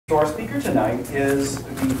So our speaker tonight is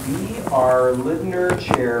the B.R. Lidner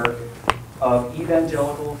Chair of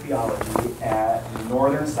Evangelical Theology at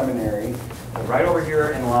Northern Seminary, right over here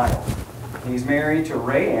in Lyle. He's married to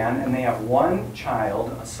Ray Ann, and they have one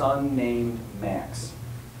child, a son named Max.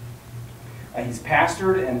 He's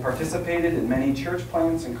pastored and participated in many church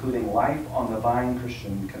plants, including Life on the Vine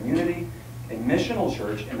Christian Community, a missional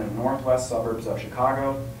church in the northwest suburbs of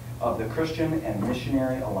Chicago, of the Christian and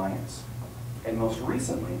Missionary Alliance. And most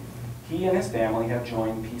recently, he and his family have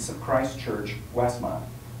joined Peace of Christ Church, Westmont,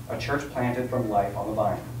 a church planted from Life on the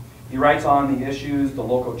Vine. He writes on the issues the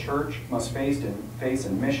local church must face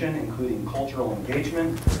in mission, including cultural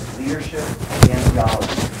engagement, leadership, and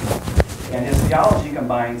theology. And his theology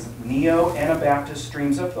combines neo-Anabaptist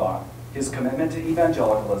streams of thought, his commitment to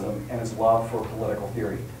evangelicalism, and his love for political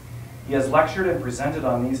theory. He has lectured and presented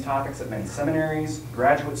on these topics at many seminaries,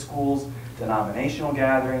 graduate schools, denominational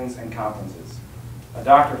gatherings, and conferences.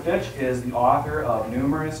 Dr. Fitch is the author of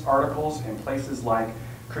numerous articles in places like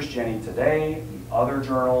Christianity Today, The Other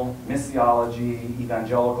Journal, Missiology,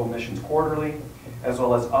 Evangelical Missions Quarterly, as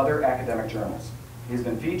well as other academic journals. He's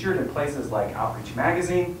been featured in places like Outreach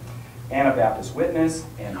Magazine, Anabaptist Witness,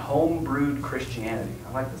 and Homebrewed Christianity.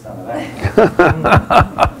 I like the sound of that.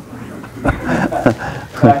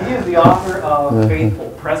 He is the author of Faithful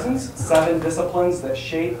Presence, 7 Disciplines That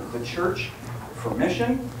Shape the Church for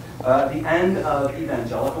Mission, The End of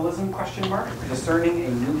Evangelicalism, Discerning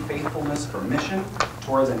a New Faithfulness for Mission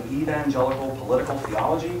Towards an Evangelical Political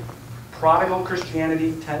Theology, Prodigal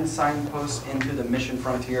Christianity, 10 Signposts into the Mission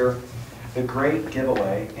Frontier, The Great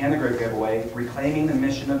Giveaway, Reclaiming the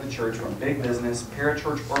Mission of the Church from Big Business,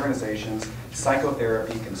 Parachurch Organizations,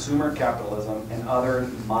 Psychotherapy, Consumer Capitalism, and Other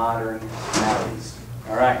Modern Maladies.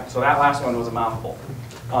 All right, so that last one was a mouthful.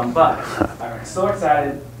 But I'm so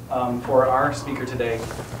excited for our speaker today,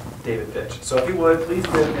 David Fitch. So if you would, please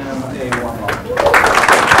give him a warm welcome.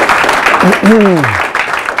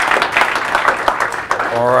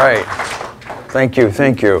 All right. Thank you.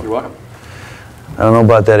 You're welcome. I don't know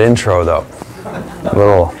about that intro, though. A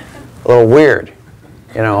little weird.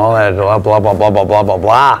 You know, all that blah, blah, blah, blah, blah, blah, blah,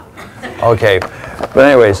 blah. Okay. But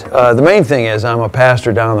anyways, the main thing is I'm a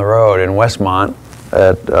pastor down the road in Westmont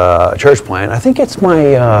at a church plant. I think it's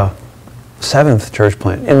my 7th church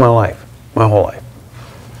plant in my life, my whole life.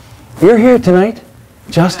 You're here tonight,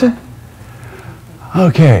 Justin?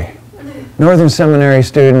 Okay. Northern Seminary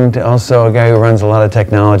student, also a guy who runs a lot of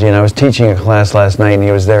technology, and I was teaching a class last night, and he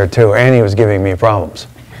was there too, and he was giving me problems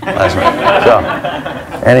last night. So,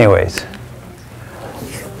 anyways.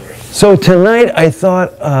 So tonight I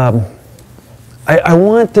thought I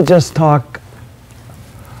want to just talk,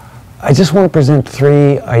 I just want to present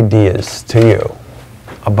 3 ideas to you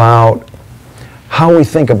about how we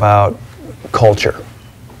think about culture,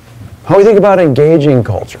 how we think about engaging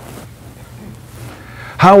culture,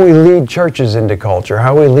 how we lead churches into culture,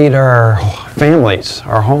 how we lead our families,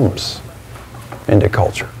 our homes into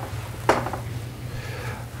culture.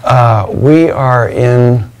 We are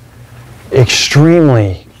in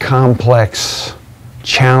extremely complex,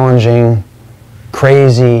 challenging,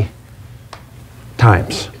 crazy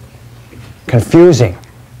times, confusing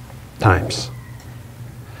times.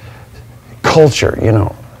 Culture, you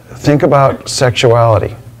know, think about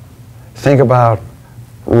sexuality, think about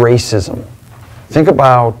racism, think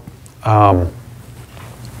about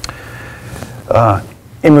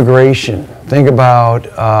immigration. Think about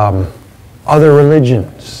other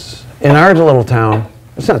religions. In our little town,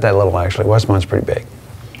 it's not that little actually, Westmont's pretty big.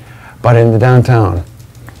 But in the downtown,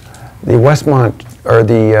 the Westmont, or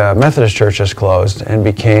the Methodist Church just closed and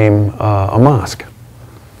became a mosque.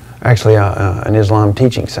 Actually an Islam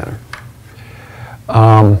teaching center.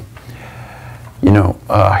 You know,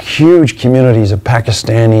 huge communities of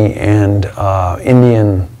Pakistani and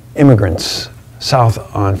Indian immigrants south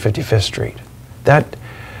on 55th Street. That,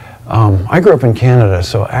 I grew up in Canada,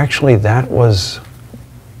 so actually that was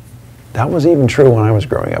even true when I was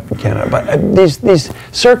growing up in Canada. But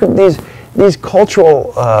these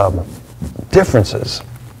cultural differences,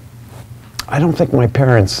 I don't think my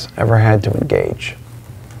parents ever had to engage.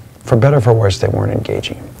 For better or for worse, they weren't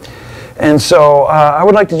engaging. And so I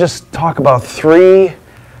would like to just talk about 3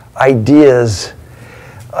 ideas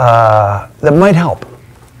that might help.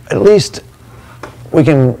 At least we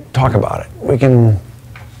can talk about it. We can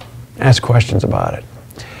ask questions about it.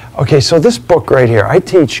 Okay, so this book right here, I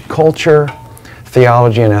teach culture,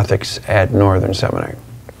 theology, and ethics at Northern Seminary.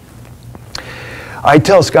 I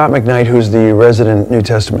tell Scott McKnight, who's the resident New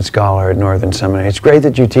Testament scholar at Northern Seminary, it's great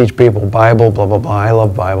that you teach people Bible, blah, blah, blah. I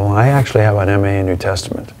love Bible. I actually have an MA in New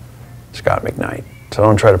Testament. Scott McKnight. so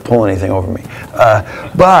don't try to pull anything over me.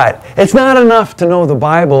 But it's not enough to know the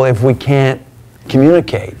Bible if we can't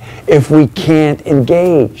communicate, if we can't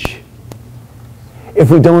engage, if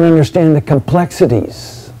we don't understand the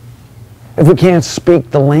complexities, if we can't speak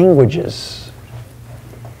the languages.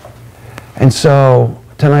 And so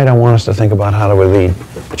tonight I want us to think about how do we lead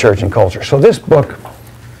the church and culture. So this book,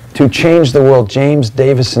 To Change the World, James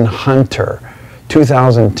Davison Hunter,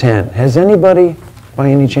 2010. Has anybody, by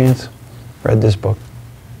any chance, read this book?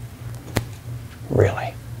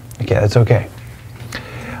 Really? Okay, that's okay.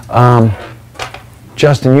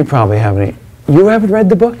 Justin, you probably haven't. You haven't read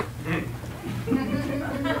the book?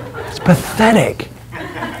 It's pathetic.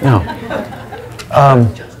 No.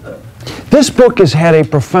 This book has had a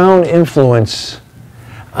profound influence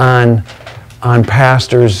on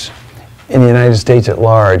pastors in the United States at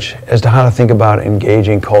large as to how to think about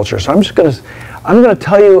engaging culture. So I'm going to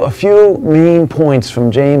tell you a few main points from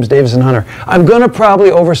James Davison Hunter. I'm going to probably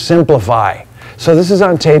oversimplify. So this is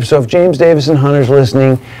on tape, so if James Davison Hunter's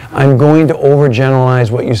listening, I'm going to overgeneralize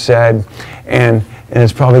what you said, and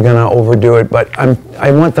it's probably going to overdo it, but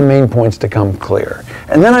I want the main points to come clear.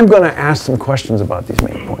 And then I'm going to ask some questions about these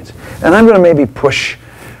main points. And I'm going to maybe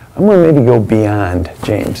go beyond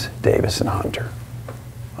James Davison Hunter.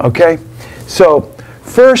 Okay? So,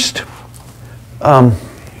 first, let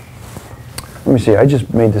me see, I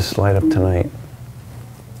just made this slide up tonight.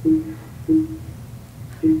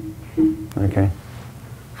 Okay.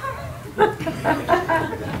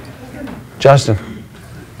 Justin.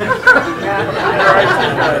 Click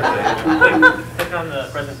on the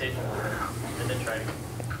presentation and then try to.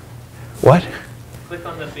 What? Click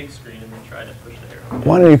on the big screen and then try to push the arrow.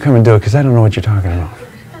 Why don't you come and do it? Because I don't know what you're talking about.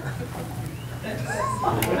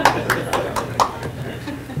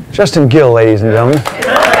 Justin Gill, ladies and gentlemen.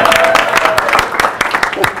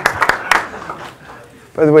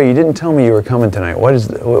 By the way, you didn't tell me you were coming tonight. What's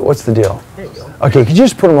the deal? Okay, could you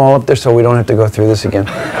just put them all up there so we don't have to go through this again?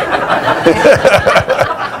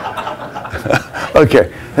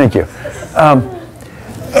 Okay, thank you.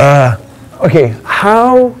 Okay,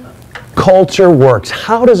 how culture works.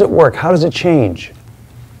 How does it work? How does it change?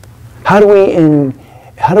 How do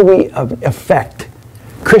we affect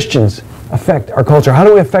Christians? Affect our culture? How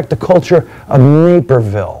do we affect the culture of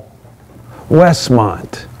Naperville,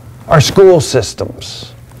 Westmont, our school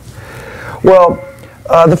systems? Well,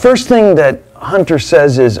 the first thing that Hunter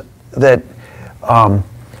says is that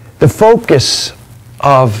the focus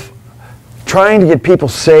of trying to get people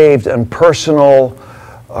saved and personal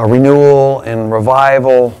renewal and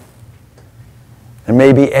revival, and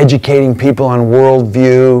maybe educating people on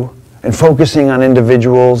worldview and focusing on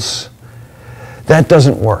individuals, that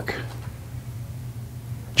doesn't work.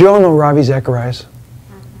 Do you all know Ravi Zacharias?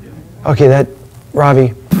 Okay, that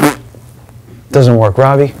Ravi doesn't work.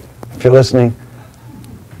 Ravi, if you're listening,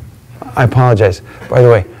 I apologize. By the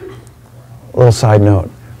way, a little side note,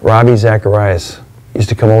 Ravi Zacharias used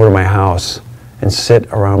to come over to my house and sit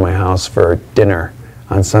around my house for dinner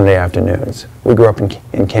on Sunday afternoons. We grew up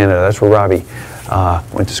in Canada. That's where Ravi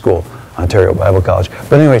went to school, Ontario Bible College.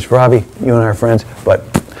 But anyways, Ravi, you and I are friends, but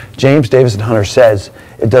James Davison Hunter says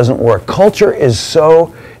it doesn't work. Culture is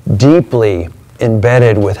so deeply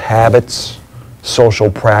embedded with habits, social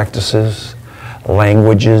practices,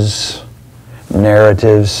 languages,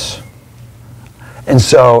 narratives. And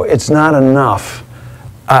so it's not enough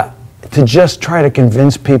to just try to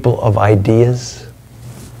convince people of ideas.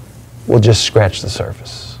 We'll just scratch the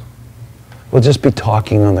surface. We'll just be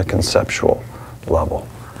talking on the conceptual level.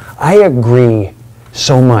 I agree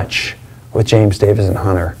so much with James Davison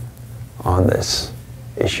Hunter on this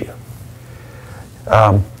issue.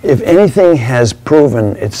 If anything has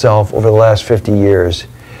proven itself over the last 50 years,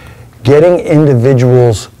 getting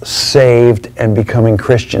individuals saved and becoming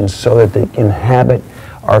Christians so that they can inhabit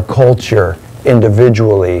our culture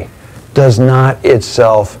individually does not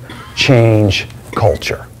itself change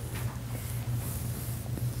culture.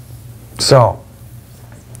 So,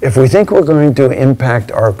 if we think we're going to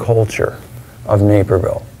impact our culture of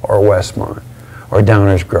Naperville or Westmont or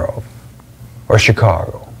Downers Grove or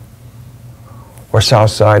Chicago or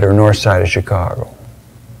South Side or North Side of Chicago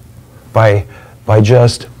by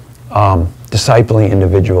just discipling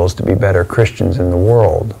individuals to be better Christians in the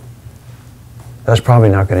world, that's probably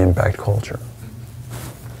not going to impact culture.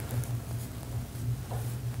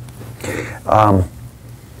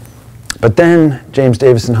 But then James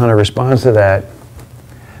Davison Hunter responds to that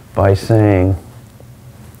by saying,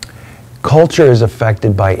 culture is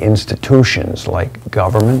affected by institutions like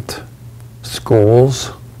government,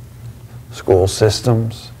 schools, school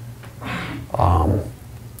systems,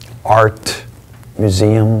 art,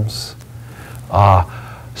 museums,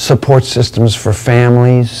 support systems for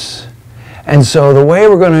families. And so the way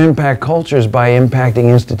we're going to impact culture is by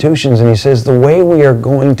impacting institutions. And he says the way we are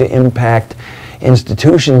going to impact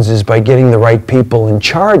institutions is by getting the right people in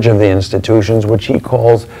charge of the institutions, which he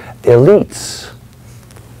calls elites.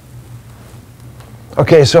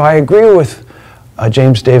 Okay, so I agree with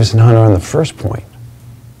James Davison Hunter on the first point.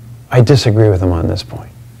 I disagree with him on this point.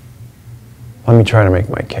 Let me try to make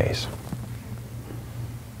my case.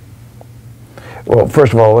 Well,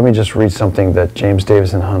 first of all, let me just read something that James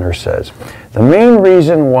Davison Hunter says. The main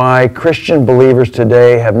reason why Christian believers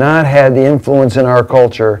today have not had the influence in our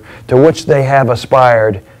culture to which they have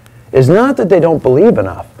aspired is not that they don't believe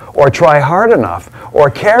enough, or try hard enough, or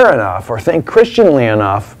care enough, or think Christianly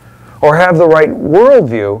enough, or have the right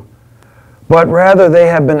worldview, but rather they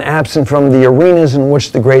have been absent from the arenas in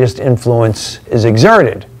which the greatest influence is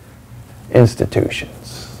exerted.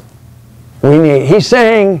 Institutions. He's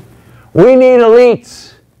saying, we need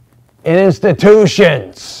elites in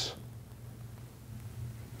institutions.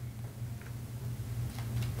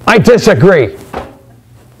 I disagree.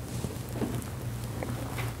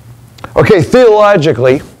 Okay,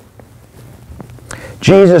 theologically,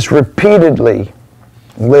 Jesus repeatedly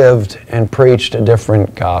lived and preached a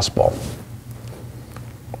different gospel.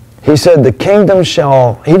 He said the kingdom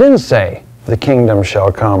shall, he didn't say the kingdom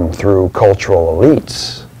shall come through cultural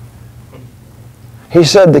elites. He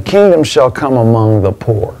said the kingdom shall come among the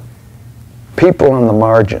poor, people on the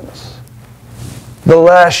margins. The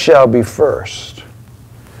last shall be first.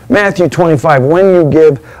 Matthew 25, when you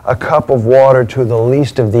give a cup of water to the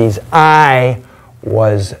least of these, I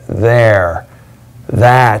was there.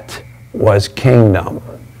 That was kingdom.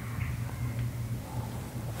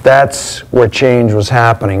 That's where change was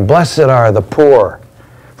happening. Blessed are the poor,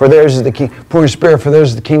 for theirs is the poor in spirit, for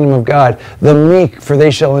theirs is the kingdom of God. The meek, for they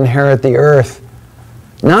shall inherit the earth.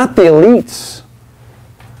 Not the elites.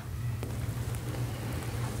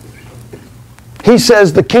 He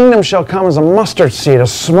says the kingdom shall come as a mustard seed, a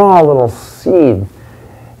small little seed.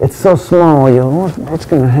 It's so small, you know, what's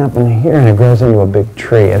going to happen here? And it grows into a big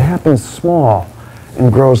tree. It happens small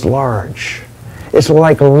and grows large. It's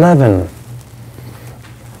like leaven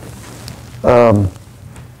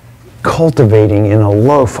cultivating in a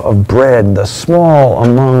loaf of bread, the small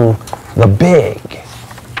among the big.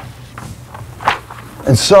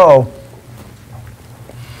 And so,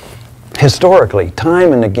 historically,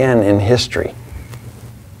 time and again in history,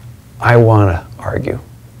 I want to argue.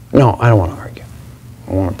 No, I don't want to argue.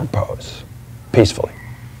 I want to propose peacefully.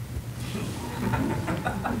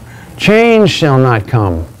 Change shall not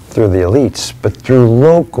come through the elites, but through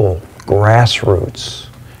local grassroots,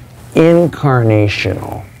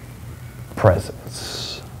 incarnational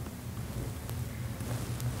presence.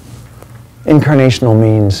 Incarnational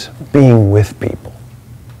means being with people,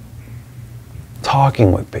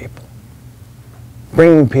 talking with people,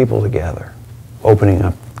 bringing people together, opening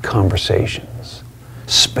up conversations,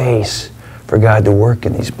 space for God to work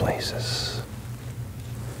in these places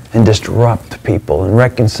and disrupt people and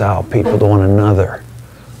reconcile people to one another.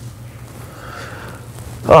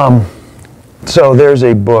 So there's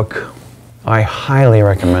a book, I highly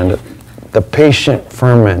recommend it, The Patient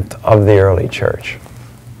Ferment of the Early Church.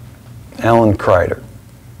 Alan Kreider.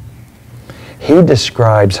 He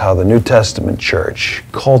describes how the New Testament church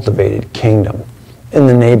cultivated kingdom in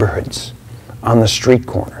the neighborhoods, on the street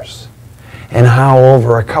corners, and how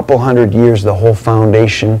over a couple hundred years the whole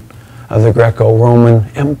foundation of the Greco-Roman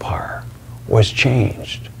Empire was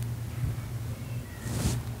changed.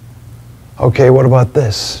 Okay, what about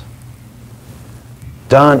this?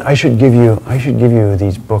 Don, I should give you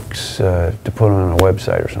these books to put on a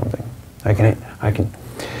website or something.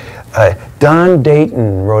 Don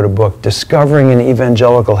Dayton wrote a book, Discovering an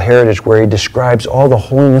Evangelical Heritage, where he describes all the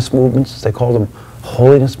holiness movements. They call them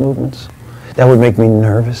holiness movements. That would make me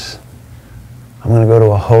nervous. I'm going to go to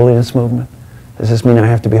a holiness movement. Does this mean I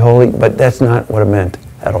have to be holy? But that's not what it meant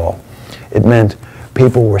at all. It meant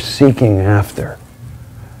people were seeking after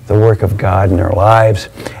the work of God in their lives.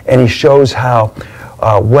 And he shows how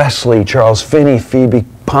Wesley, Charles Finney, Phoebe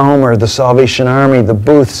Palmer, the Salvation Army, the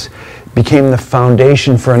Booths became the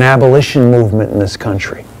foundation for an abolition movement in this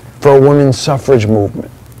country, for a women's suffrage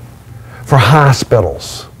movement, for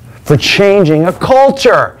hospitals, for changing a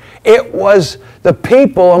culture. It was the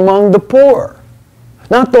people among the poor,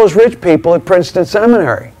 not those rich people at Princeton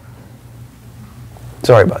Seminary.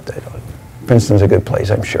 Sorry about that. Princeton's a good place,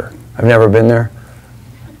 I'm sure. I've never been there,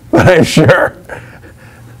 but I'm sure.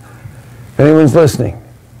 If anyone's listening,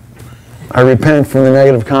 I repent from the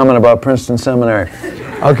negative comment about Princeton Seminary.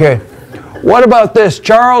 Okay, what about this?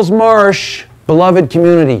 Charles Marsh beloved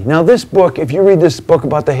community. Now this book, if you read this book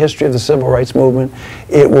about the history of the civil rights movement,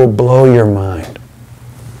 it will blow your mind.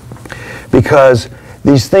 Because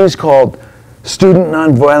these things called Student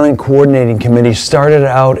Nonviolent Coordinating Committees started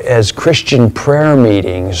out as Christian prayer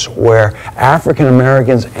meetings where African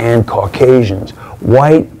Americans and Caucasians,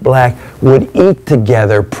 white, black, would eat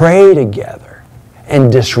together, pray together, and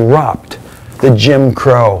disrupt the Jim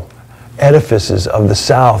Crow edifices of the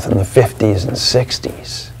South in the 50s and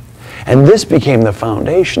 60s. And this became the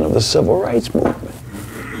foundation of the civil rights movement,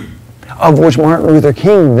 of which Martin Luther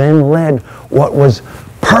King then led what was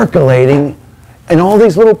percolating in all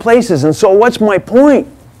these little places. And so what's my point?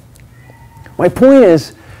 My point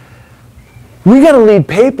is, we got to lead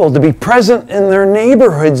people to be present in their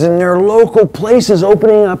neighborhoods, in their local places,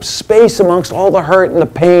 opening up space amongst all the hurt and the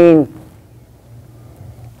pain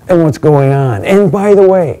and what's going on. And by the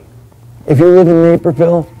way, if you live in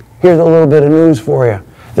Naperville, here's a little bit of news for you.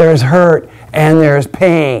 There's hurt and there's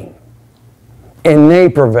pain in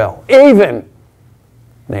Naperville, even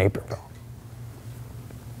Naperville.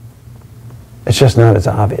 It's just not as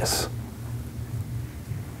obvious.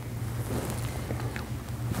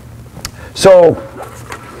 So,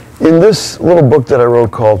 in this little book that I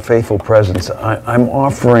wrote called Faithful Presence, I'm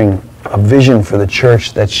offering a vision for the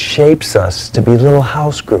church that shapes us to be little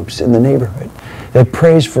house groups in the neighborhood, that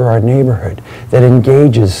prays for our neighborhood, that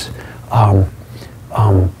engages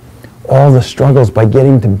all the struggles by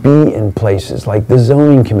getting to be in places like the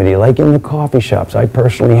zoning committee, like in the coffee shops. I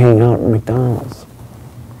personally hang out in McDonald's.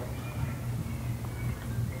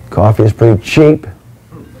 Coffee is pretty cheap,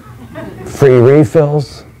 free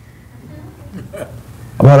refills.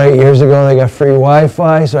 About 8 years ago, they got free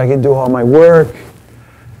Wi-Fi so I could do all my work.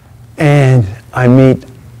 And I meet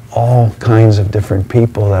all kinds of different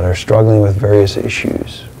people that are struggling with various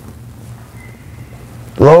issues.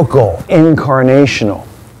 Local, incarnational,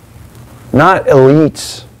 not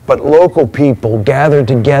elites, but local people gathered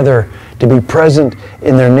together to be present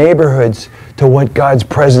in their neighborhoods to what God's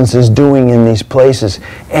presence is doing in these places.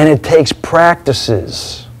 And it takes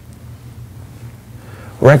practices.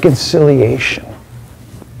 Reconciliation.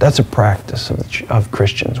 That's a practice of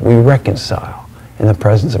Christians. We reconcile in the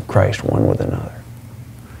presence of Christ one with another.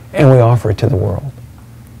 And we offer it to the world.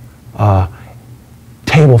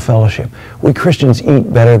 Table fellowship. We Christians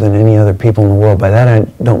eat better than any other people in the world. By that I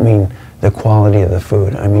don't mean the quality of the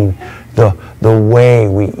food. I mean the way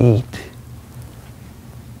we eat.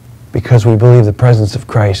 Because we believe the presence of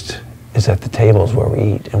Christ is at the tables where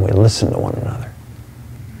we eat and we listen to one another.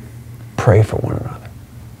 Pray for one another.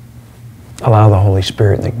 Allow the Holy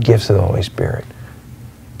Spirit and the gifts of the Holy Spirit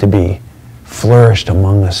to be flourished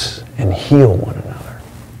among us and heal one another.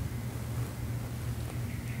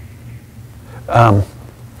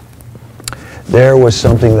 There was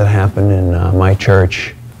something that happened in my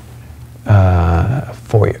church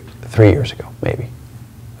 3 years ago, maybe.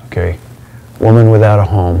 Okay, woman without a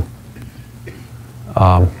home.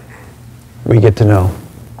 We get to know.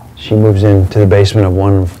 She moves into the basement of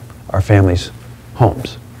one of our family's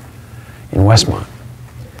homes in Westmont.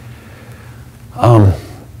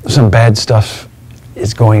 Some bad stuff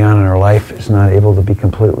is going on in her life. Is not able to be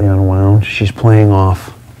completely unwound. She's playing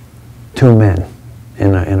off two men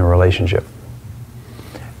in a relationship.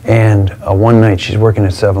 And one night, she's working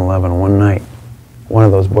at 7-Eleven. One night, one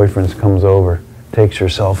of those boyfriends comes over, takes her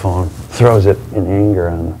cell phone, throws it in anger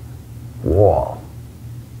on the wall,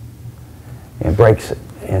 and breaks it.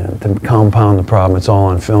 And to compound the problem, it's all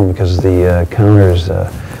on film because the counter is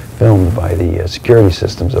filmed by the security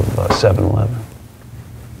systems of 7-Eleven.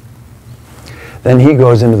 Then he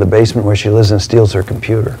goes into the basement where she lives and steals her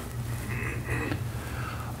computer.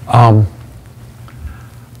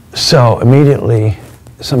 So immediately,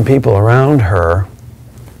 some people around her,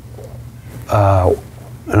 by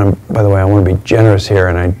the way, I want to be generous here,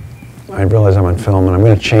 and I realize I'm on film, and I'm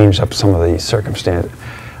going to change up some of the circumstances.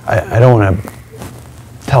 I don't want to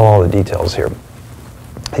tell all the details here.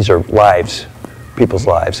 These are lives, people's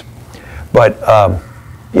lives. But,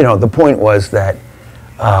 you know, the point was that,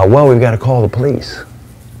 well, we've got to call the police.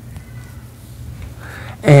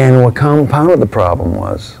 And what compounded the problem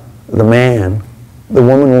was the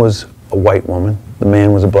woman was a white woman, the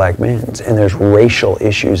man was a black man. And there's racial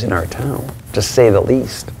issues in our town, to say the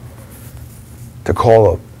least. To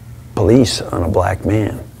call the police on a black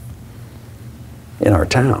man in our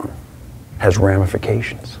town has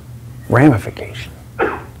ramifications.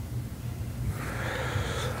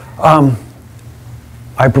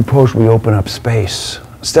 I propose we open up space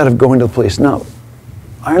instead of going to the police. Now,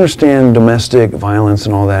 I understand domestic violence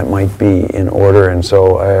and all that might be in order, and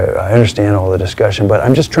so I understand all the discussion, but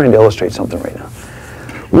I'm just trying to illustrate something right now.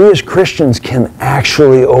 We as Christians can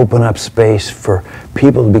actually open up space for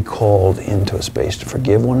people to be called into a space to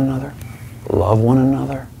forgive one another, love one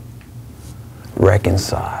another,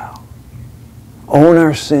 reconcile, own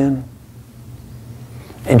our sin,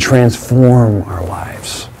 and transform our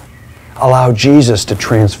lives. Allow Jesus to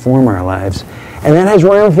transform our lives. And that has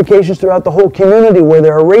ramifications throughout the whole community where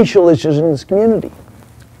there are racial issues in this community.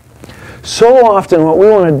 So often what we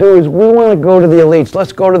want to do is we want to go to the elites.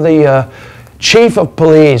 Let's go to the chief of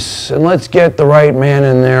police and let's get the right man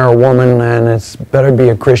in there, or woman, and it's better be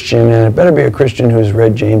a Christian, and it better be a Christian who's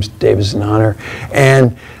read James Davis and Honor,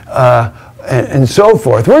 and so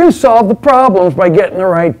forth. We're going to solve the problems by getting the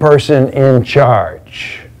right person in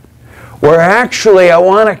charge. Where actually I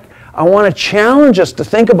want to challenge us to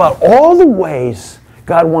think about all the ways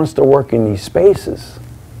God wants to work in these spaces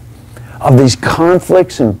of these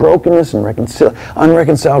conflicts and brokenness and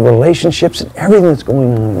unreconciled relationships and everything that's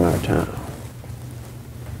going on in our town.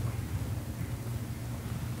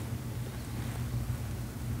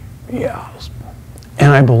 Yeah.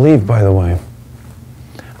 And I believe, by the way,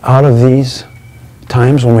 out of these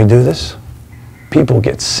times when we do this, people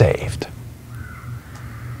get saved.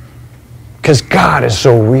 Because God is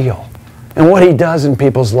so real. And what He does in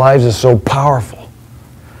people's lives is so powerful.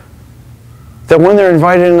 That when they're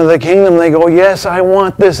invited into the kingdom, they go, yes, I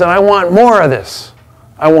want this and I want more of this.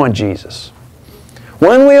 I want Jesus.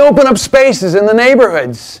 When we open up spaces in the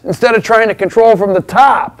neighborhoods, instead of trying to control from the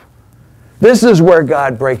top, this is where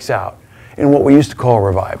God breaks out in what we used to call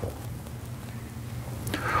revival.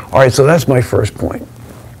 All right, so that's my first point.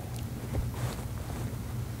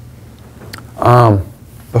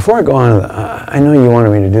 Before I go on, I know you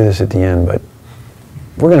wanted me to do this at the end, but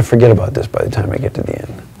we're going to forget about this by the time I get to the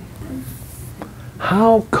end.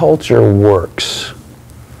 How culture works.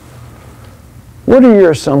 What are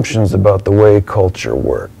your assumptions about the way culture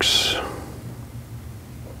works?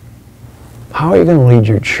 How are you going to lead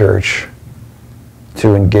your church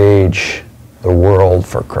to engage the world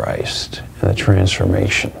for Christ and the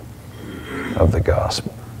transformation of the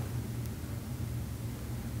gospel?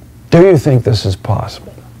 Do you think this is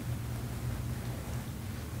possible?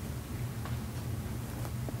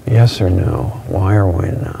 Yes or no? Why or why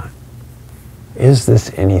not? Is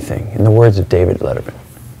this anything? In the words of David Letterman,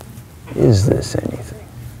 is this anything?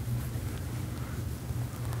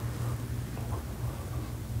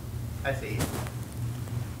 I say yes.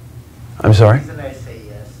 I'm sorry? The reason I say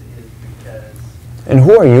yes is because And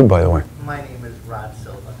who are you, by the way? my name is Rod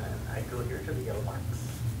Silva, and I go here to the Yellow Box.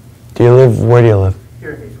 Where do you live?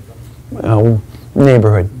 Here in Naperville.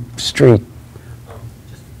 Neighborhood, street.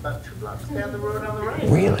 Just about 2 blocks down the road on the right.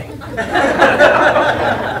 Really? And,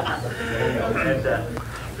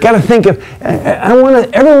 Got to think of,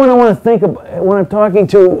 everyone I want to think of, when I'm talking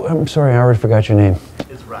to, I'm sorry, I already forgot your name.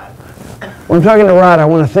 it's Rod. When I'm talking to Rod, I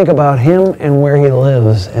want to think about him and where he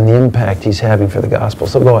lives and the impact he's having for the gospel.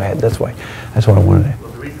 So go ahead, that's what I wanted to.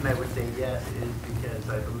 Well, the reason I would say yes is because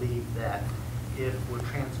I believe that if we're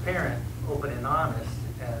transparent, open and honest,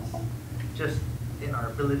 as just in our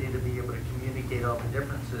ability to be able to communicate all the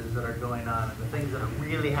differences that are going on and the things that are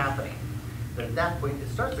really happening, that at that point it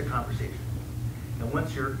starts a conversation. And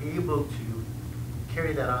once you're able to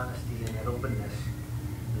carry that honesty and that openness,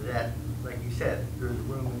 that, like you said, there's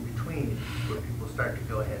room in between where people start to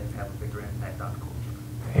go ahead and have a bigger impact on culture.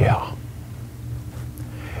 Yeah.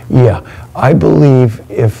 Yeah, I believe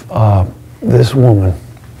if this woman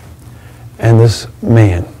and this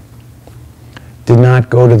man did not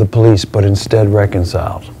go to the police but instead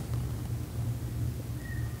reconciled.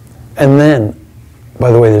 And then,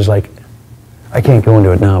 by the way, there's like, I can't go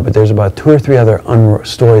into it now, but there's about 2 or 3 other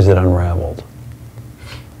stories that unraveled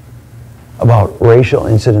about racial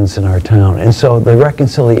incidents in our town. And so the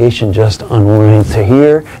reconciliation just unwinds to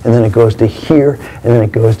here, and then it goes to here, and then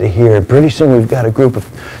it goes to here. And pretty soon we've got a group of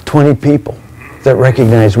 20 people that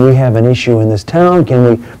recognize we have an issue in this town. Can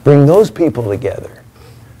we bring those people together?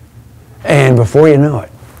 And before you know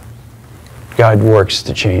it, God works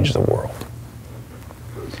to change the world.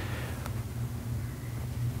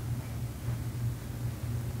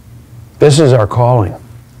 This is our calling,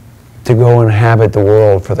 to go inhabit the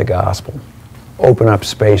world for the gospel, open up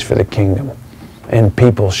space for the kingdom, and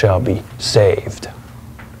people shall be saved.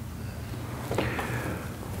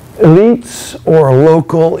 Elites or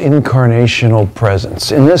local incarnational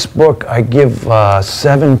presence. In this book, I give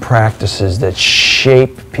 7 practices that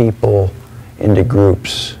shape people into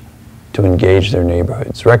groups to engage their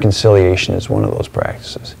neighborhoods. Reconciliation is one of those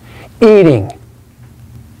practices. Eating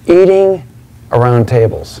around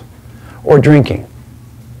tables. Or drinking.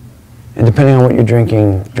 And depending on what you're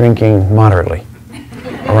drinking moderately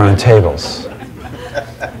around tables.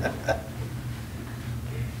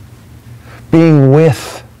 being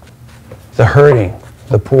with the hurting,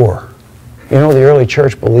 the poor. You know, the early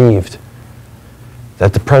church believed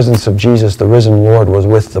that the presence of Jesus, the risen Lord, was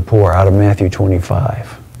with the poor out of Matthew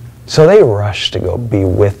 25. So they rushed to go be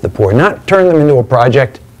with the poor, not turn them into a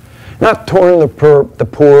project, not turn the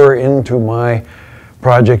poor into my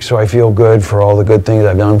project so I feel good for all the good things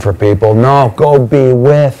I've done for people. No, go be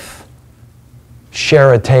with,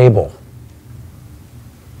 share a table.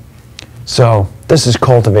 So this is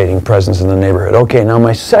cultivating presence in the neighborhood. Okay, now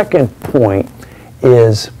my second point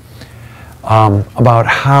is about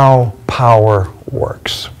how power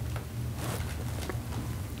works.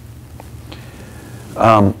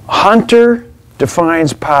 Hunter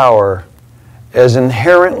defines power as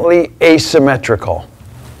inherently asymmetrical.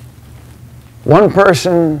 One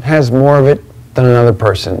person has more of it than another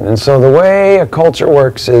person. And so the way a culture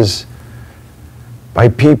works is by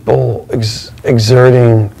people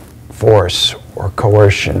exerting force or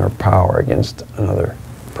coercion or power against another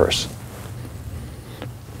person.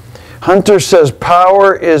 Hunter says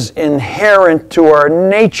power is inherent to our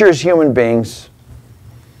nature as human beings.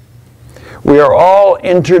 We are all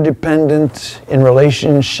interdependent in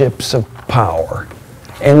relationships of power,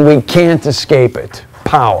 and we can't escape it.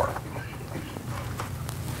 Power.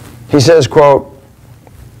 He says, quote,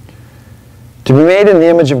 to be made in the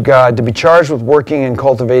image of God, to be charged with working and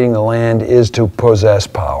cultivating the land is to possess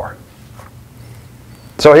power.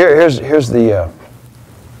 So here's the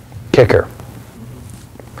kicker.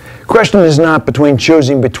 Question is not between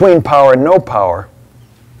choosing between power and no power,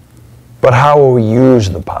 but how will we use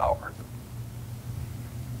the power?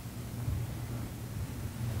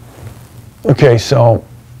 Okay, so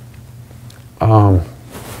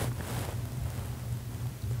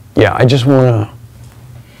yeah, I just want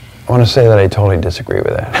to say that I totally disagree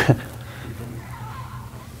with that.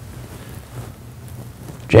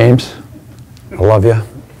 James, I love you,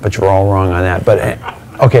 but you're all wrong on that. But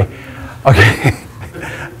okay.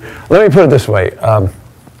 Let me put it this way.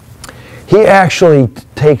 He actually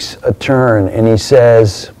takes a turn and he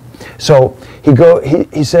says,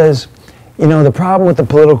 he says, you know, the problem with the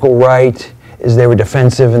political right is they were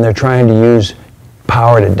defensive and they're trying to use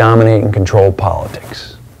power to dominate and control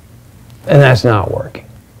politics. And that's not working.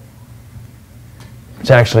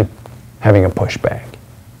 It's actually having a pushback.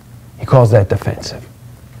 He calls that defensive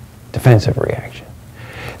reaction.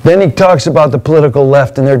 Then he talks about the political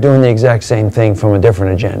left, and they're doing the exact same thing from a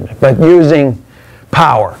different agenda, but using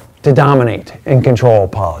power to dominate and control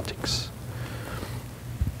politics.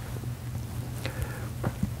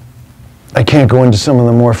 I can't go into some of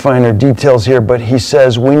the more finer details here, but he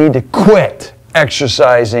says we need to quit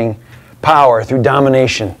exercising power through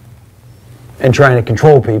domination and trying to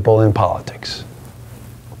control people in politics.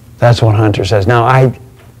 That's what Hunter says. Now, in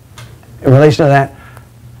relation to that,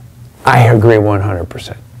 I agree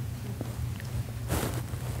 100%.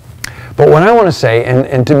 But what I want to say,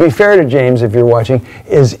 and to be fair to James, if you're watching,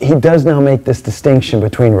 is he does now make this distinction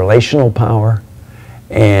between relational power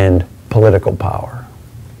and political power.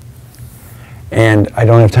 And I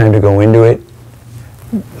don't have time to go into it,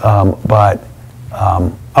 but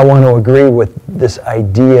I want to agree with this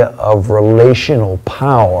idea of relational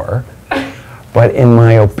power, but in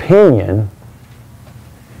my opinion,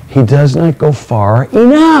 he does not go far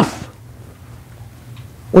enough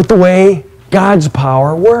with the way God's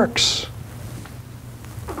power works.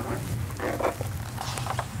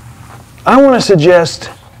 I want to suggest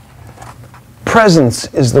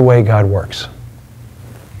presence is the way God works.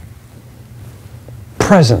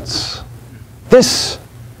 Presence. This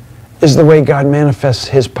is the way God manifests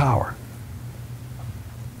His power.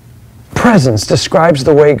 Presence describes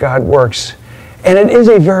the way God works, and it is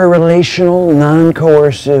a very relational,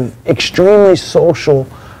 non-coercive, extremely social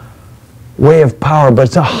way of power, but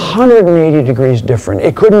it's 180 degrees different.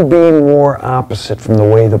 It couldn't be more opposite from the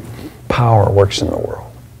way the power works in the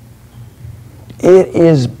world. It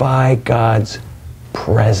is by God's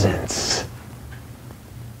presence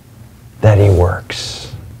that He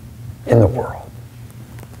works in the world.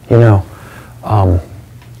 You know,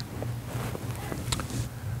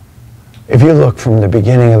 if you look from the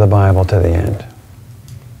beginning of the Bible to the end,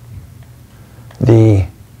 the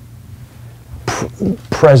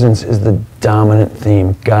presence is the dominant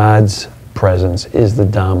theme. God's presence is the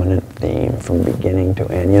dominant theme from beginning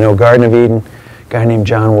to end. You know, Garden of Eden, a guy named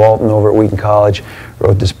John Walton over at Wheaton College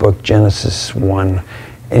wrote this book, Genesis 1,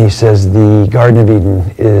 and he says the Garden of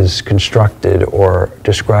Eden is constructed or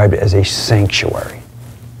described as a sanctuary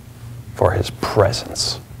for His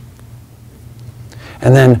presence.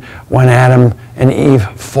 And then when Adam and Eve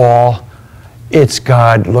fall, it's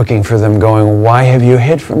God looking for them going, why have you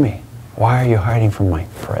hid from me? Why are you hiding from my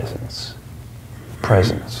presence?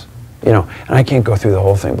 Presence. you know, and I can't go through the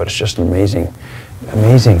whole thing, but it's just amazing,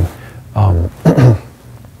 amazing.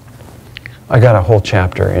 I got a whole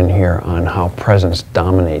chapter in here on how presence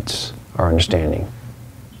dominates our understanding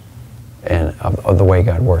and of the way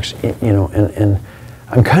God works. You know, and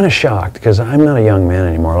I'm kind of shocked because I'm not a young man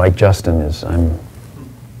anymore like Justin is.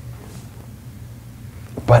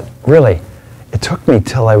 But really, it took me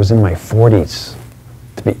till I was in my 40s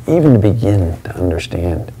even to begin to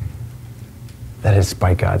understand that it's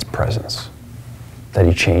by God's presence that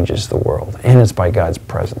He changes the world, and it's by God's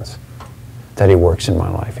presence that He works in my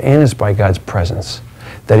life, and it's by God's presence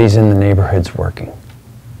that He's in the neighborhoods working.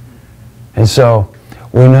 And so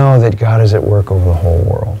we know that God is at work over the whole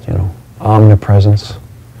world, you know, omnipresence.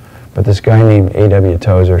 But this guy named A.W.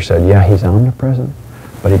 Tozer said, yeah, He's omnipresent,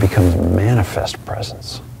 but He becomes manifest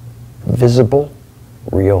presence, visible,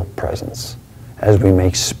 real presence, as we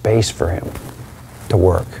make space for Him to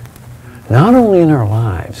work, not only in our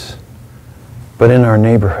lives, but in our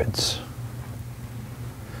neighborhoods.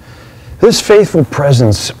 This faithful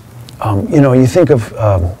presence, you know, you think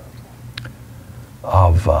of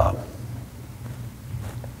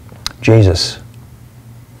Jesus.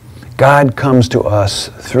 God comes to us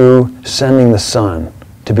through sending the Son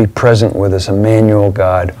to be present with us, Emmanuel,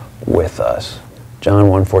 God with us. John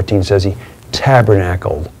 1:14 says He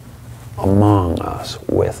tabernacled among us,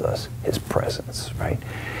 with us, His presence, right?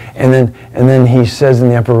 And then He says in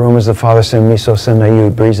the upper room, as the Father sent me, so send I you. He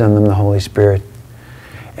breathes on them the Holy Spirit.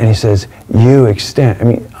 And He says, you extend, I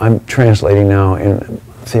mean, I'm translating now, and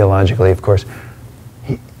theologically, of course,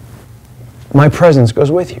 my presence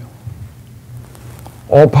goes with you.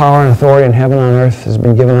 All power and authority in heaven and on earth has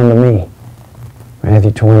been given unto me.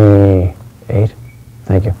 Matthew 28.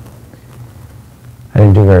 Thank you. I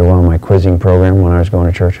didn't do very well in my quizzing program when I was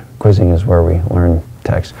going to church. Quizzing is where we learn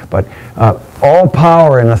text. But all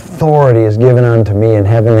power and authority is given unto me in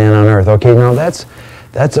heaven and on earth. Okay, now that's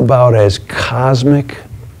about as cosmic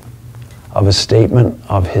of a statement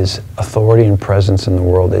of His authority and presence in the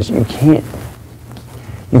world as you can't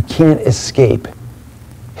escape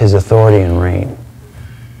His authority and reign.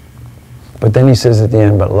 But then He says at the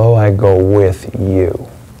end, but lo, I go with you.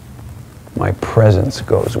 My presence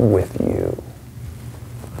goes with you.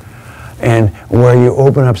 And where you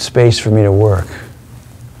open up space for me to work,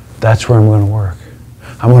 that's where I'm going to work.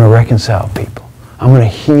 I'm going to reconcile people. I'm going to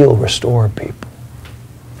heal, restore people.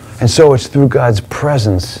 And so it's through God's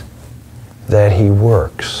presence that He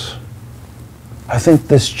works. I think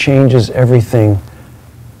this changes everything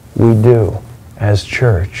we do as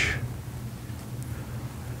church.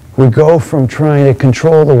 We go from trying to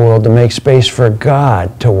control the world to make space for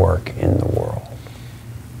God to work in the world.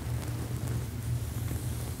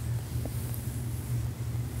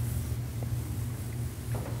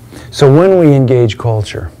 So when we engage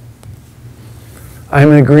culture,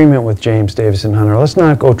 I'm in agreement with James Davison Hunter. Let's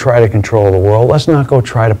not go try to control the world. Let's not go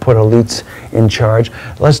try to put elites in charge.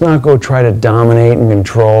 Let's not go try to dominate and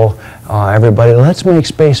control everybody. Let's make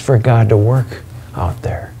space for God to work out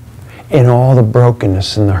there in all the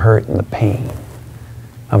brokenness and the hurt and the pain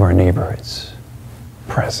of our neighborhoods.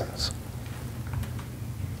 Presence.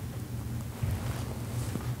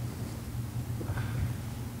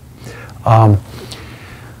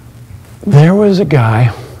 There was a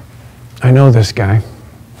guy, I know this guy,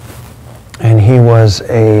 and he was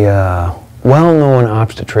a well-known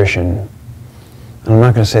obstetrician, and I'm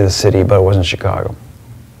not going to say the city, but it wasn't Chicago.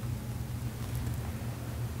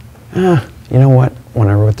 You know what? When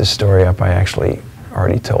I wrote this story up, I actually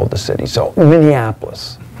already told the city. So,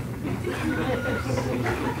 Minneapolis.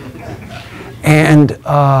 And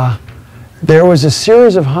there was a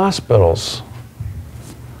series of hospitals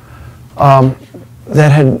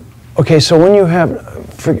that had, okay, so when you have,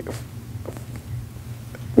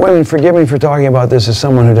 women, forgive me for talking about this as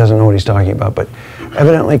someone who doesn't know what he's talking about, but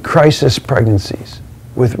evidently crisis pregnancies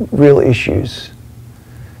with real issues.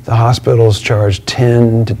 The hospitals charge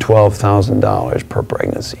 $10,000 to $12,000 per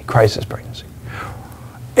pregnancy, crisis pregnancy.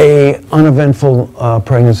 A uneventful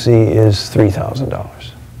pregnancy is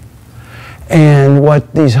 $3,000. And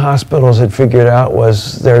what these hospitals had figured out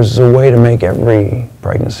was there's a way to make every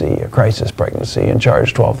pregnancy a crisis pregnancy and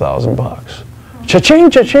charge $12,000. Cha-ching,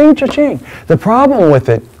 cha-ching, cha-ching. The problem with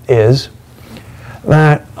it is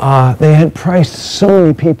that they had priced so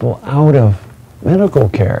many people out of medical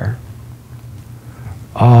care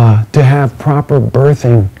to have proper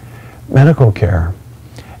birthing medical care.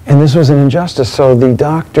 And this was an injustice. So the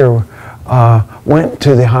doctor went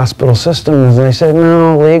to the hospital system and they said,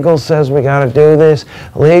 no, legal says we got to do this.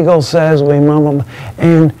 Legal says we, blah, blah, blah.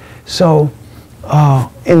 And so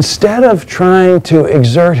instead of trying to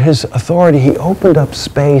exert his authority, he opened up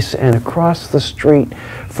space, and across the street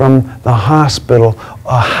from the hospital,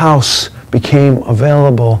 a house became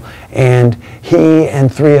available, and he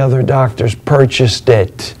and 3 other doctors purchased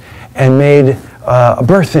it and made a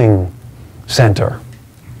birthing center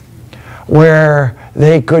where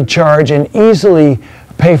they could charge and easily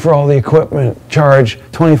pay for all the equipment, charge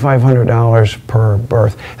 $2,500 per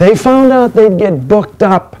birth. They found out they'd get booked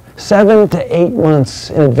up 7 to 8 months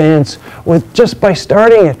in advance with just by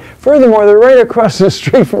starting it. Furthermore, they're right across the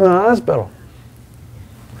street from the hospital.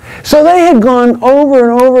 So they had gone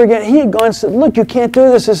over and over again. He had gone and said, look, you can't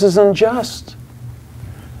do this. This is unjust.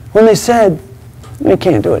 When they said, you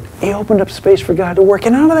can't do it, he opened up space for God to work.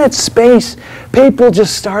 And out of that space, people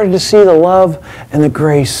just started to see the love and the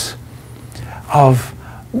grace of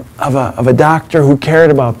a doctor who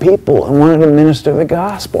cared about people and wanted to minister the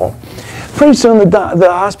gospel. Pretty soon the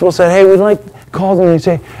hospital said, hey, called them and they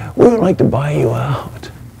say, we would like to buy you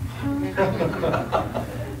out.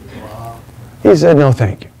 He said, no,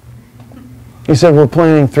 thank you. He said, we're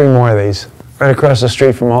planning 3 more of these right across the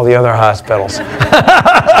street from all the other hospitals.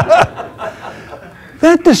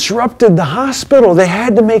 That disrupted the hospital. They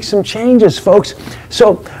had to make some changes, folks.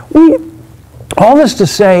 So all this to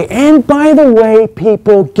say, and by the way,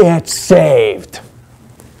 people get saved.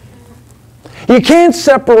 You can't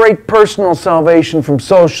separate personal salvation from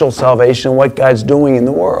social salvation, what God's doing in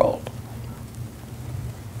the world.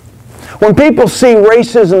 When people see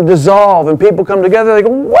racism dissolve and people come together, they go,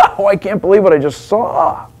 wow, I can't believe what I just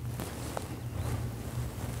saw.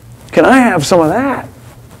 Can I have some of that?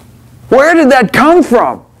 Where did that come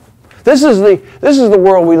from? This is the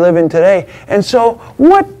world we live in today. And so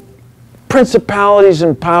what principalities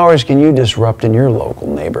and powers can you disrupt in your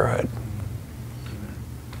local neighborhood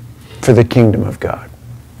for the kingdom of God?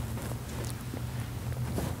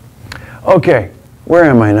 Okay, where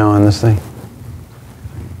am I now on this thing?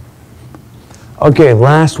 Okay,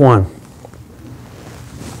 last one.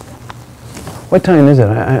 What time is it?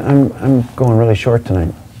 I'm going really short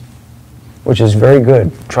tonight, which is very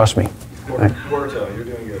good. Trust me. Quarto, you're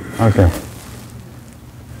doing good. Okay.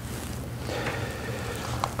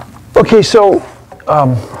 Okay, so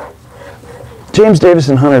James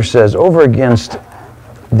Davison Hunter says, over against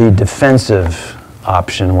the defensive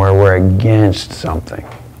option where we're against something,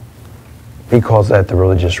 he calls that the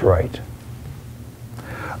religious right.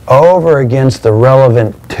 Over against the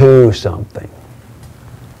relevant to something,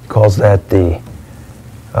 he calls that the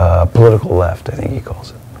political left, I think he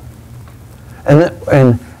calls it.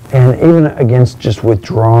 And even against just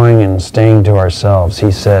withdrawing and staying to ourselves,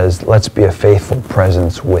 he says, let's be a faithful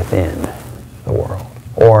presence within the world.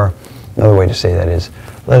 Or another way to say that is,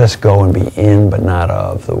 let us go and be in but not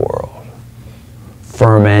of the world,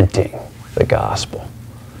 fermenting the gospel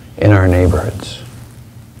in our neighborhoods.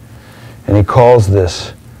 And he calls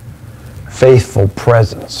this faithful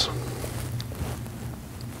presence.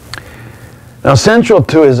 Now, central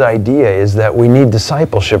to his idea is that we need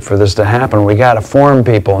discipleship for this to happen. We got to form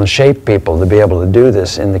people and shape people to be able to do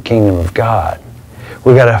this in the kingdom of God.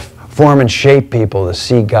 We got to form and shape people to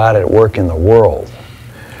see God at work in the world.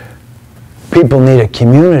 People need a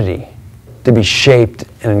community to be shaped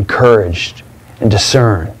and encouraged and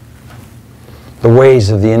discern the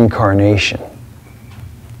ways of the incarnation.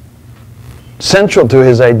 Central to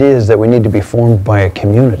his idea is that we need to be formed by a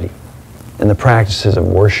community in the practices of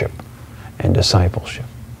worship and discipleship.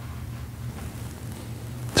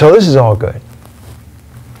 So this is all good.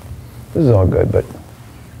 This is all good, but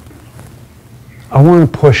I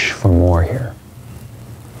want to push for more here.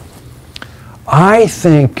 I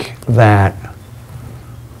think that,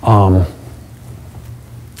 and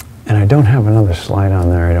I don't have another slide on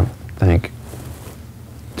there, I don't think,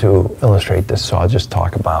 to illustrate this, so I'll just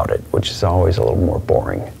talk about it, which is always a little more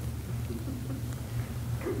boring.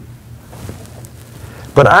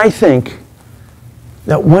 But I think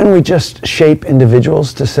that when we just shape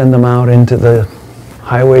individuals to send them out into the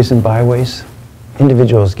highways and byways,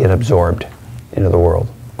 individuals get absorbed into the world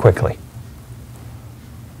quickly.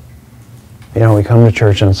 You know, we come to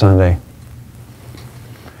church on Sunday,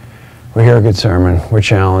 we hear a good sermon, we're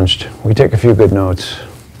challenged, we take a few good notes.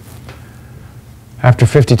 After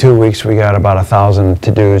 52 weeks, we got about 1,000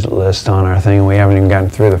 to-do list on our thing, and we haven't even gotten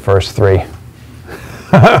through the first 3.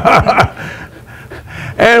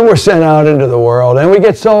 And we're sent out into the world, and we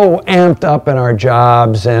get so amped up in our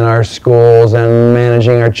jobs and our schools and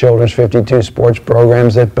managing our children's 52 sports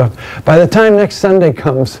programs that by the time next Sunday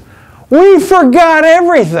comes, we forgot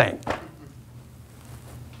everything.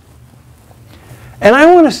 And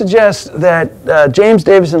I want to suggest that James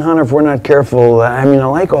Davison Hunter, if we're not careful, I mean, I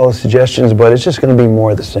like all the suggestions, but it's just going to be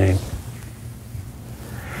more of the same.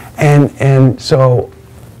 And so,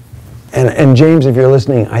 and James, if you're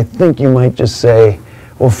listening, I think you might just say,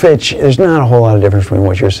 well, Fitch, there's not a whole lot of difference between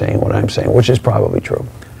what you're saying and what I'm saying, which is probably true.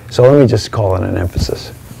 So let me just call it an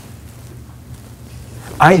emphasis.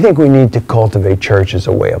 I think we need to cultivate church as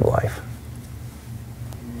a way of life,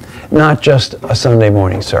 not just a Sunday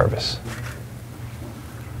morning service.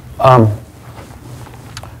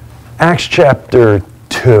 Acts chapter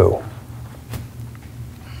 2.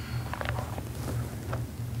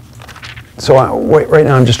 So right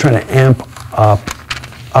now I'm just trying to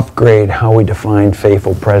upgrade how we define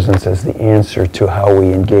faithful presence as the answer to how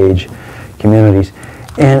we engage communities.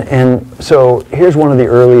 And so here's one of the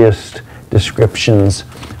earliest descriptions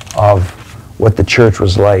of what the church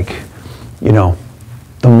was like, you know,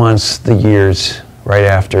 the months, the years right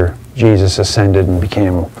after Jesus ascended and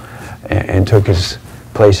became and took his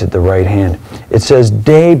place at the right hand. It says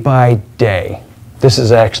day by day. This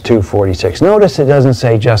is Acts 2:46. Notice it doesn't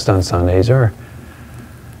say just on Sundays, or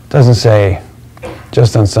it doesn't say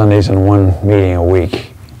just on Sundays and one meeting a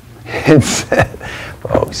week. It said,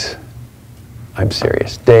 folks, I'm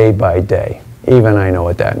serious, day by day. Even I know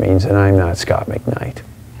what that means, and I'm not Scott McKnight.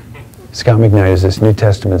 Scott McKnight is this New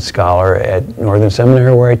Testament scholar at Northern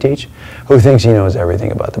Seminary where I teach, who thinks he knows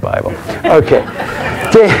everything about the Bible. Okay.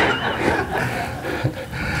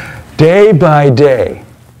 Day by day,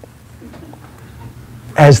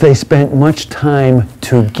 as they spent much time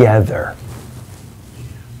together.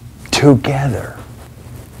 Together.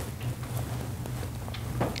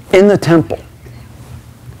 In the temple.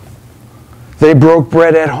 They broke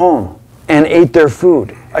bread at home and ate their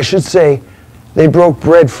food. I should say, they broke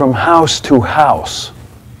bread from house to house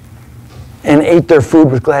and ate their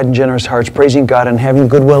food with glad and generous hearts, praising God and having the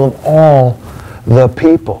goodwill of all the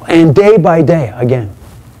people. And day by day, again,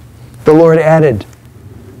 the Lord added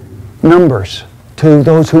numbers to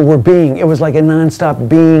those who were being. It was like a nonstop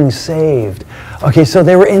being saved. Okay, so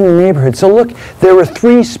they were in the neighborhood. So look, there were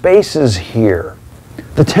three spaces here.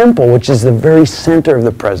 The temple, which is the very center of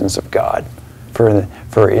the presence of God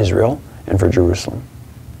for Israel and for Jerusalem.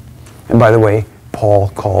 And by the way, Paul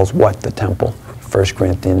calls what the temple? 1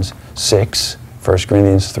 Corinthians 6, 1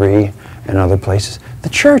 Corinthians 3, and other places. The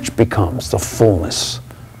church becomes the fullness,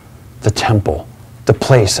 the temple, the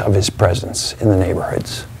place of his presence in the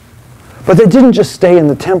neighborhoods. But they didn't just stay in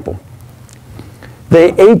the temple.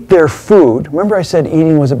 They ate their food. Remember I said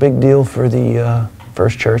eating was a big deal for the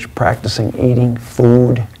first church, practicing eating,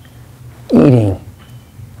 food, eating.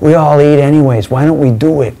 We all eat anyways. Why don't we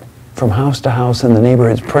do it from house to house in the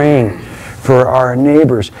neighborhoods, praying for our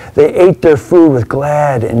neighbors? They ate their food with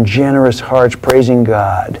glad and generous hearts, praising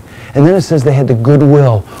God. And then it says they had the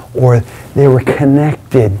goodwill, or they were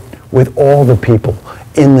connected with all the people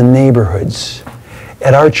in the neighborhoods.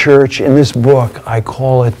 At our church, in this book, I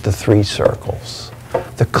call it the three circles.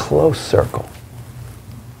 The close circle.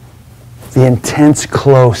 The intense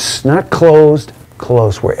close, not closed,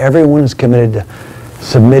 close, where everyone is committed to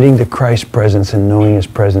submitting to Christ's presence and knowing his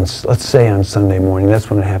presence. Let's say on Sunday morning. That's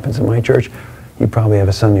when it happens in my church. You probably have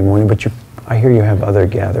a Sunday morning, but I hear you have other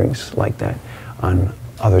gatherings like that on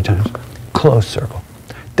other times. Close circle.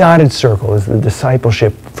 Dotted circle is the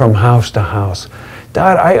discipleship from house to house.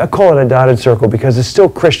 I call it a dotted circle because it's still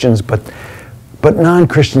Christians, but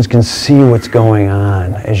non-Christians can see what's going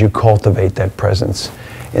on as you cultivate that presence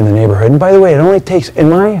in the neighborhood. And by the way, it only takes, in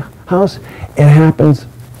my house, it happens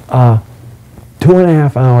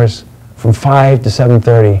 2.5 hours from 5 to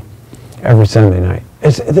 7:30 every Sunday night.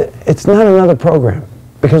 It's not another program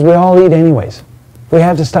because we all eat anyways. We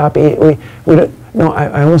have to stop eating.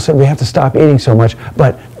 I almost said we have to stop eating so much,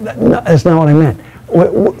 but that's not what I meant.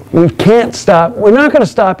 We can't stop. We're not going to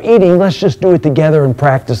stop eating. Let's just do it together and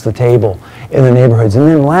practice the table in the neighborhoods. And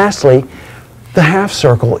then lastly, the half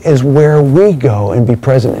circle is where we go and be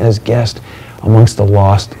present as guests amongst the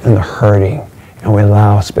lost and the hurting, and we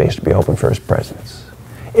allow space to be open for his presence.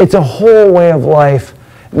 It's a whole way of life,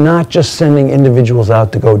 not just sending individuals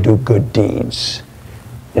out to go do good deeds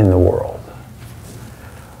in the world.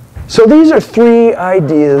 So these are three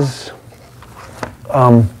ideas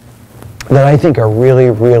that I think are really,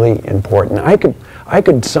 really important. I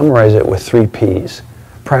could summarize it with 3 P's.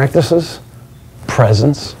 Practices,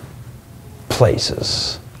 presence,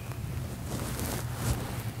 places.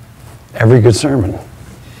 Every good sermon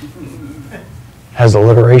has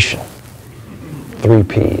alliteration. 3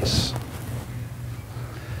 P's.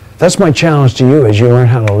 That's my challenge to you as you learn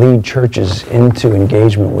how to lead churches into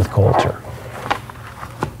engagement with culture.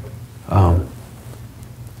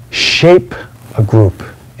 Shape a group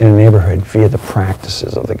in a neighborhood via the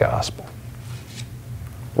practices of the gospel.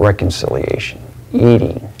 Reconciliation,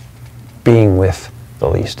 eating, being with the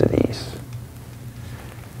least of these.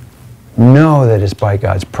 know that it's by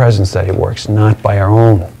God's presence that He works, not by our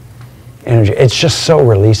own energy. It's just so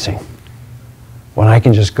releasing when I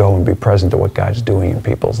can just go and be present to what God's doing in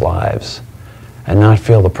people's lives and not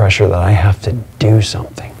feel the pressure that I have to do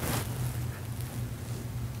something.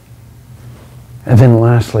 And then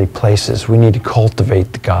lastly, places. We need to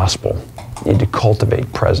cultivate the gospel. We need to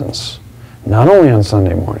cultivate presence, not only on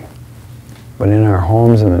Sunday morning, but in our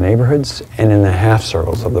homes, in the neighborhoods, and in the half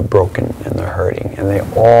circles of the broken and the hurting. And they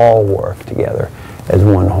all work together as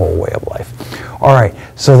one whole way of life. All right,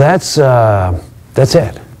 so that's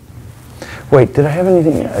it. Wait, did I have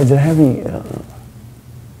anything? Did I have any?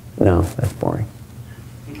 No, that's boring.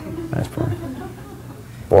 That's boring.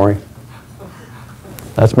 Boring.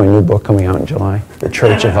 That's my new book coming out in July. The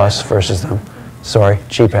Church of Us versus Them. Sorry,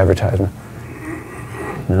 cheap advertisement.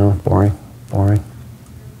 No, boring, boring,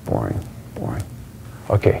 boring, boring.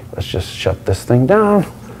 Okay, let's just shut this thing down.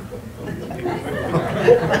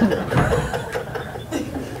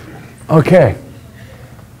 Okay.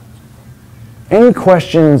 Any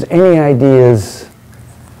questions, any ideas,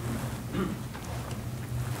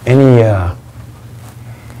 any,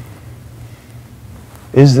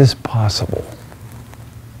 is this possible?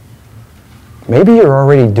 Maybe you're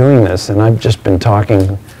already doing this and I've just been talking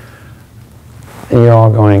and you're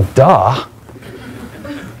all going, duh.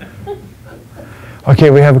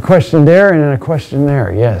 Okay, we have a question there and then a question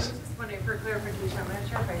there. Yes? Just wondering for clarification, I'm not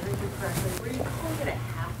sure if I heard you correctly. Were you calling it a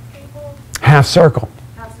half table? Half circle.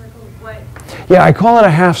 Half circle? What? Yeah, I call it a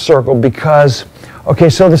half circle because, okay,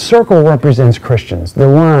 so the circle represents Christians, the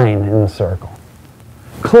line in the circle.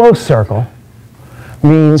 Close circle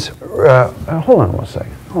means, hold on one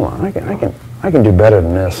second. Hold on, I can do better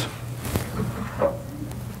than this.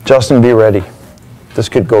 Justin, be ready. This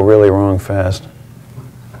could go really wrong fast.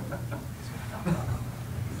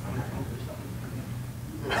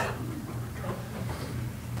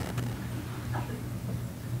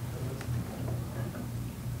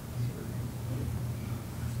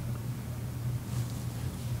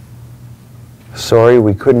 Sorry,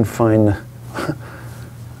 we couldn't find the...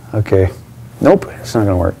 Okay. Nope, it's not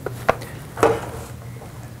going to work.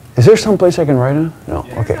 Is there some place I can write on? No,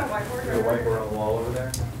 okay. There's a whiteboard on the wall over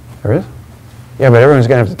there. There is? Yeah, but everyone's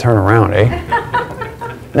going to have to turn around, eh?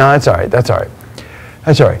 No, that's all right, that's all right.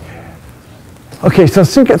 That's all right. Okay, so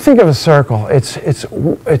think of a circle. It's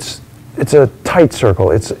a tight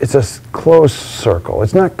circle. It's a closed circle.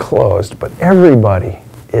 It's not closed, but everybody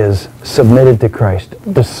is submitted to Christ,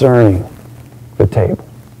 discerning the table,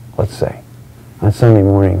 let's say. On Sunday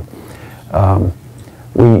morning,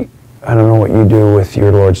 I don't know what you do with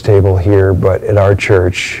your Lord's table here, but at our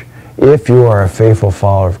church, if you are a faithful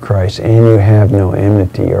follower of Christ and you have no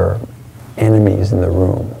enmity or enemies in the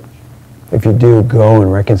room, if you do, go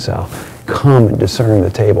and reconcile. Come and discern the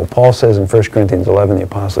table. Paul says in 1 Corinthians 11, the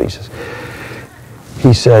apostle, he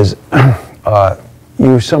says,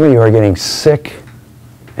 some of you are getting sick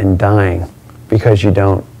and dying because you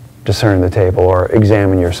don't discern the table or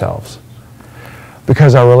examine yourselves.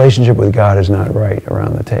 Because our relationship with God is not right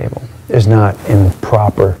around the table, is not in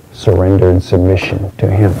proper surrender and submission to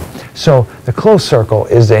Him. So the close circle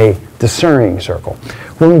is a discerning circle.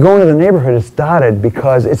 When we go into the neighborhood, it's dotted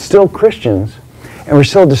because it's still Christians, and we're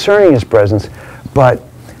still discerning His presence, but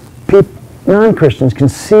non-Christians can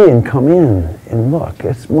see and come in and look.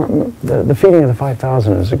 It's more, the feeding of the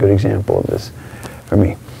 5,000 is a good example of this for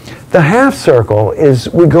me. The half circle is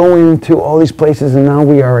we go into all these places and now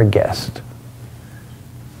we are a guest.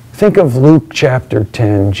 Think of Luke chapter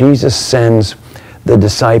 10. Jesus sends the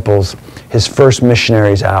disciples, His first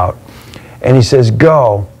missionaries out, and He says,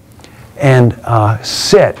 go and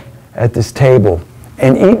sit at this table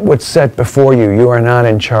and eat what's set before you. You are not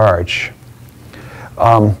in charge.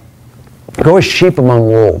 Go as sheep among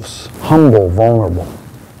wolves, humble, vulnerable.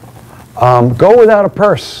 Go without a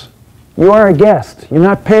purse. You are a guest. You're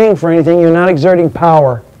not paying for anything. You're not exerting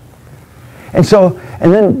power. And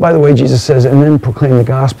then, by the way, Jesus says, and then proclaim the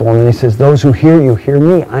gospel. And then He says, those who hear you, hear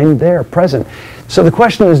me. I'm there, present. So the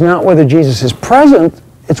question is not whether Jesus is present,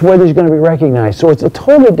 it's whether He's going to be recognized. So it's a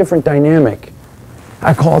totally different dynamic.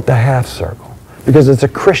 I call it the half circle, because it's a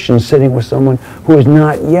Christian sitting with someone who is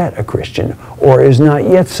not yet a Christian or is not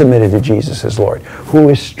yet submitted to Jesus as Lord, who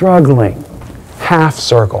is struggling. Half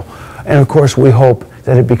circle. And of course, we hope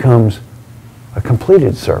that it becomes a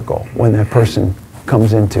completed circle when that person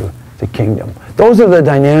comes into the kingdom. Those are the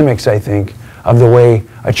dynamics, I think, of the way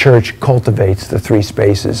a church cultivates the three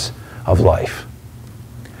spaces of life.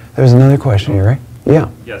 There's another question here, right? Yeah.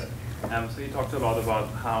 Yes. So you talked a lot about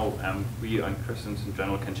how we and Christians in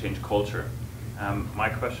general can change culture. My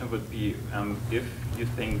question would be if you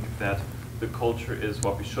think that the culture is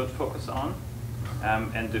what we should focus on,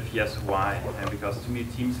 And if yes, why? And because to me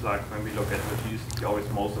it seems like when we look at what Jesus, he always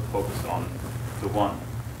mostly focused on the one,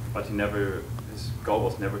 but his goal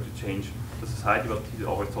was never to change the society, but he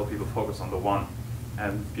always told people focus on the one.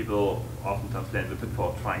 And people oftentimes land in the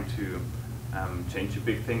pitfall of trying to change a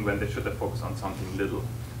big thing when they should have focused on something little.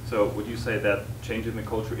 So would you say that changing the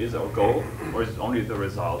culture is our goal, or is it only the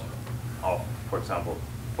result of, for example,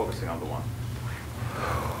 focusing on the one?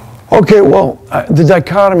 Okay, well, the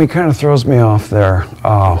dichotomy kind of throws me off there.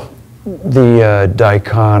 The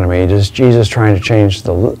dichotomy, is Jesus trying to change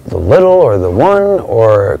the little or the one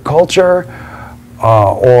or culture,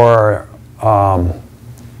 or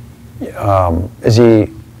is he,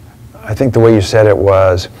 I think the way you said it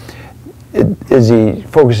was, is he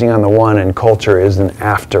focusing on the one and culture is an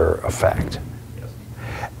after effect? Yes.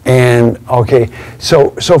 And okay,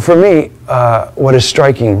 so for me, what is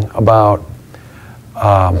striking about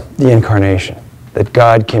the incarnation, that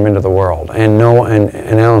God came into the world, and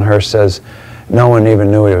Alan Hirsch says no one even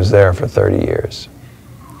knew he was there for 30 years.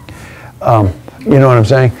 You know what I'm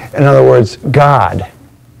saying? In other words, God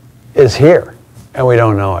is here, and we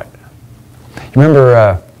don't know it. You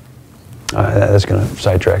remember, that's going to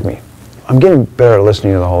sidetrack me. I'm getting better at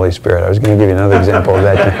listening to the Holy Spirit. I was going to give you another example of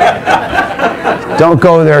that. Don't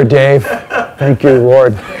go there, Dave. Thank you,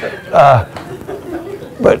 Lord.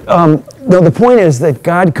 No, the point is that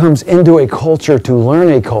God comes into a culture to learn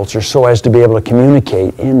a culture so as to be able to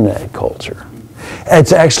communicate in that culture.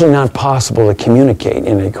 It's actually not possible to communicate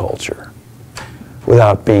in a culture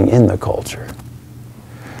without being in the culture.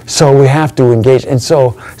 So we have to engage, and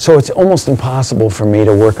so it's almost impossible for me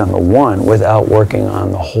to work on the one without working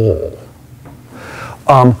on the whole.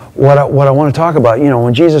 What I want to talk about,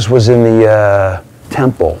 when Jesus was in the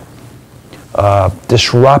temple,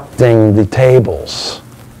 disrupting the tables,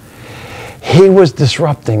 he was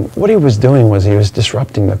disrupting. What he was doing was he was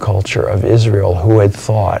disrupting the culture of Israel, who had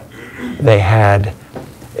thought they had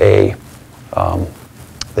a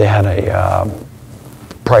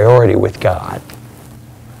priority with God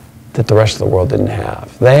that the rest of the world didn't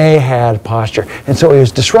have. They had posture. And so he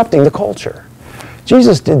was disrupting the culture.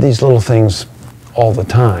 Jesus did these little things all the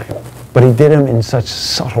time, but he did them in such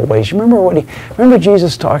subtle ways. You remember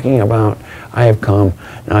Jesus talking about, I have come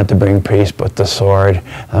not to bring peace, but the sword.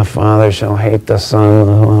 The Father shall hate the Son,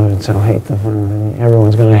 the Son shall hate the Father.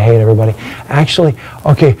 Everyone's going to hate everybody. Actually,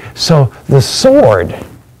 okay, so the sword,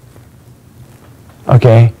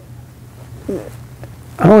 okay,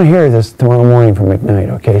 I want to hear this tomorrow morning from McKnight,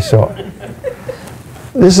 okay? So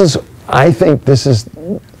I think the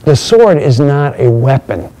sword is not a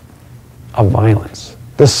weapon of violence.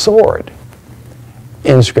 The sword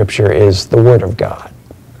in Scripture is the Word of God,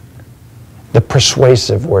 the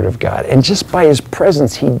persuasive Word of God. And just by his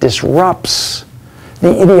presence, he disrupts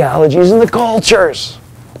the ideologies and the cultures.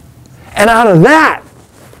 And out of that,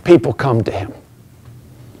 people come to him.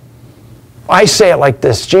 I say it like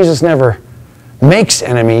this: Jesus never makes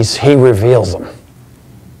enemies, he reveals them.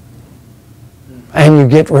 And you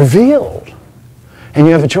get revealed. And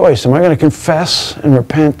you have a choice. Am I going to confess and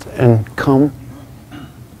repent and come?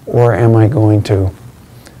 Or am I going to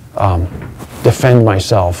defend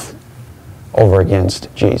myself over against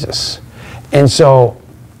Jesus? And so,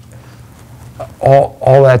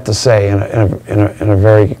 all that to say in a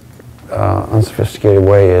very unsophisticated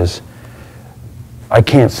way is, I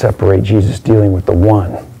can't separate Jesus dealing with the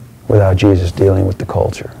one without Jesus dealing with the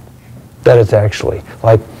culture. That it's actually,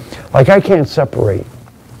 like I can't separate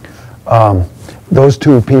those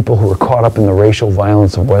two people who are caught up in the racial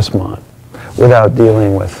violence of Westmont without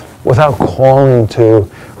calling to,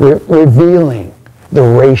 revealing the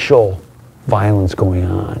racial violence going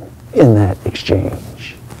on in that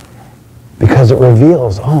exchange. Because it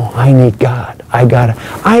reveals, I need God.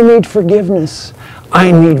 I need forgiveness.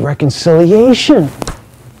 I need reconciliation.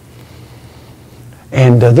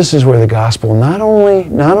 And this is where the gospel not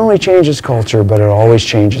only changes culture, but it always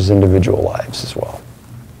changes individual lives as well.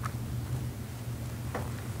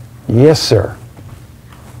 Yes, sir.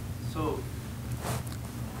 So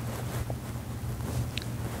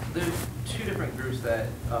there's two different groups that,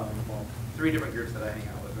 three different groups that I hang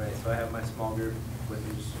out with, right? So I have my small group, which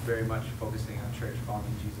is very much focusing on church,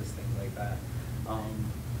 following Jesus, things like that.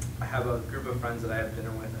 I have a group of friends that I have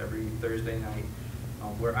dinner with every Thursday night,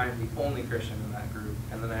 where I'm the only Christian in that group.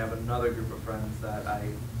 And then I have another group of friends that I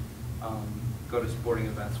go to sporting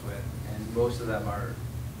events with, and most of them are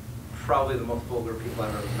probably the most vulgar people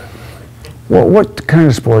I've ever met in my life. Well, what kind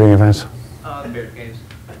of sporting events? The Bears games.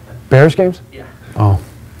 Bears games? Yeah. Oh,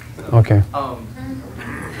 okay.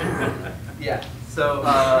 Yeah, so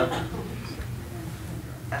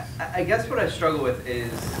I guess what I struggle with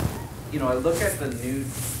is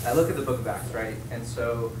I look at the book of Acts, right? And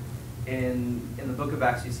so in the book of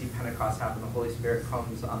Acts, you see Pentecost happen. The Holy Spirit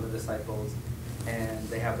comes on the disciples, and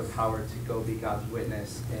they have the power to go be God's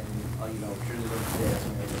witness in, Jerusalem today as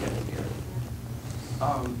we get here.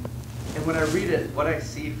 And when I read it, what I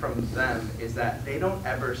see from them is that they don't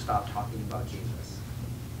ever stop talking about Jesus.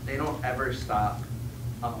 They don't ever stop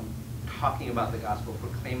talking about the gospel,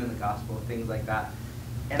 proclaiming the gospel, things like that.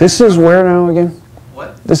 And This is where now again?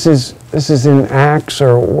 What? This is in Acts,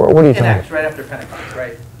 or what are you talking? In Acts, right after Pentecost,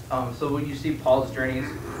 right? So when you see Paul's journeys,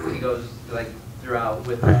 he goes like throughout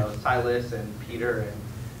with Silas and Peter,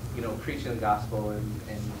 and preaching the gospel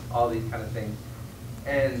and all these kind of things.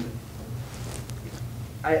 And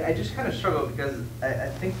I just kind of struggle because I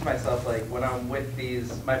think to myself, like, when I'm with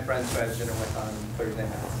my friends who I have dinner with on Thursday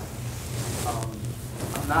nights,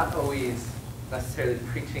 I'm not always necessarily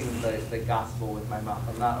preaching the gospel with my mouth.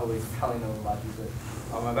 I'm not always telling them about Jesus.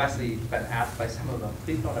 I've actually been asked by some of them,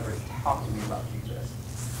 please don't ever talk to me about Jesus.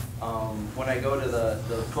 When I go to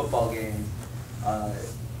the football games, I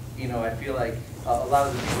feel like a lot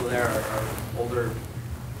of the people there are older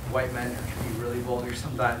white men who can be really vulgar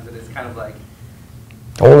sometimes, and it's kind of like...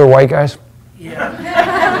 Older white guys? Yeah.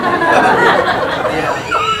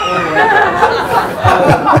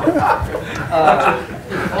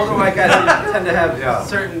 Older white guys tend to have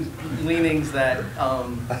certain leanings that,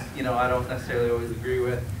 I don't necessarily always agree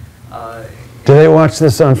with. Do they watch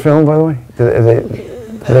this on film, by the way? Do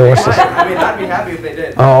they watch this? I mean, I'd be happy if they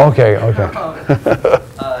did. Oh, okay. That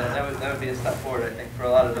would be a step forward, I think, for a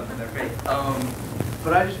lot of them in their faith.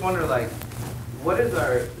 But I just wonder, like, what is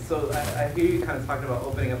so I hear you kind of talking about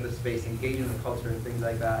opening up the space, engaging the culture and things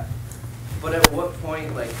like that. But at what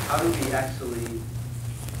point, like, how do we actually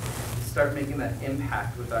start making that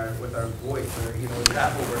impact with our voice? Or, is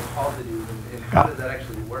that what we're called to do? And how does that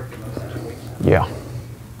actually work in those situations? Yeah.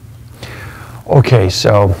 Okay,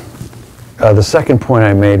 so the second point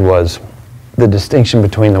I made was the distinction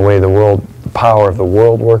between the way the power of the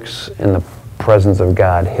world works and the presence of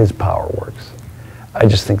God, His power works. I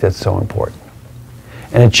just think that's so important.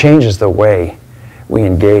 And it changes the way we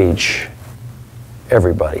engage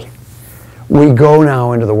everybody. We go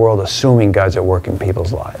now into the world assuming God's at work in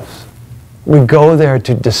people's lives. We go there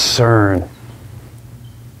to discern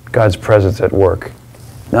God's presence at work,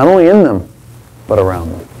 not only in them, but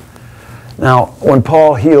around them. Now, when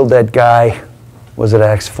Paul healed that guy, was it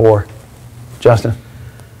Acts 4? Justin?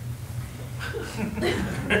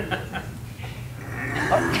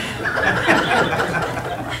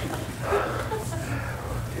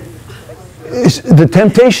 The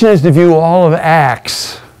temptation is to view all of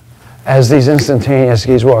Acts as these instantaneous,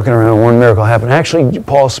 he's walking around, one miracle happened. Actually,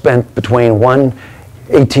 Paul spent between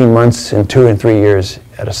 18 months and 2 and 3 years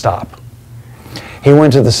at a stop. He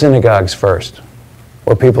went to the synagogues first,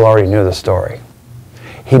 where people already knew the story.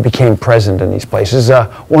 He became present in these places.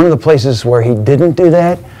 One of the places where he didn't do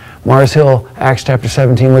that, Mars Hill, Acts chapter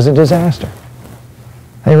 17, was a disaster.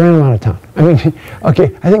 They ran him out of town. I mean,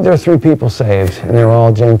 okay, I think there are 3 people saved, and they were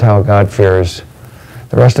all Gentile God-fearers.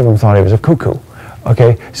 The rest of them thought he was a cuckoo.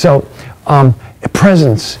 Okay, so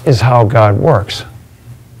presence is how God works.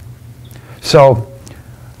 So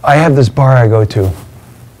I have this bar I go to.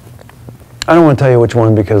 I don't want to tell you which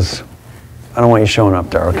one because I don't want you showing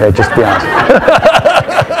up there, okay? Just be honest.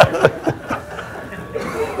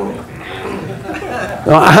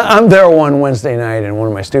 No, I'm there one Wednesday night and one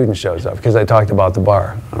of my students shows up because I talked about the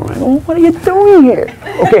bar. I'm like, oh, what are you doing here?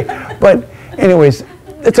 Okay, but anyways,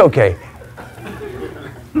 it's okay.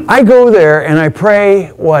 I go there and I pray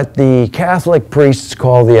what the Catholic priests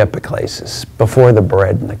call the epiclesis, before the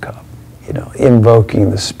bread and the cup, invoking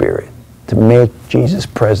the Spirit to make Jesus'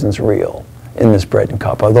 presence real in this bread and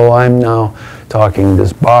cup. Although I'm now talking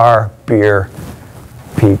this bar, beer,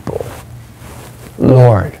 people.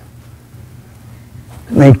 Lord,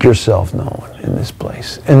 make yourself known in this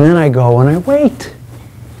place. And then I go and I wait.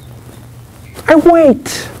 I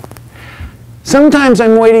wait. Sometimes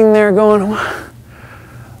I'm waiting there going,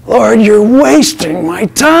 Lord, you're wasting my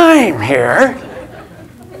time here.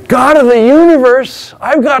 God of the universe,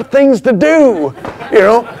 I've got things to do,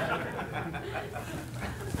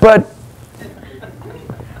 But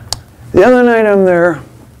the other night I'm there,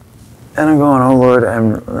 and I'm going, oh Lord,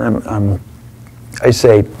 I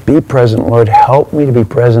say, be present, Lord, help me to be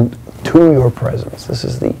present to your presence. This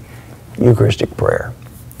is the Eucharistic prayer.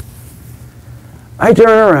 I turn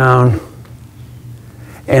around,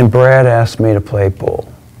 and Brad asked me to play pool.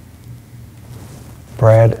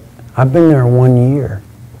 Brad, I've been there 1 year.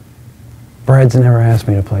 Brad's never asked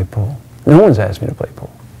me to play pool. No one's asked me to play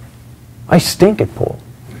pool. I stink at pool.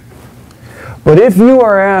 But if you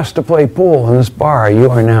are asked to play pool in this bar, you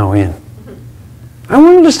are now in. I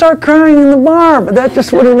wanted to start crying in the bar, but that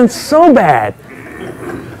just would have been so bad.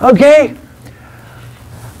 Okay?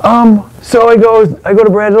 So I go to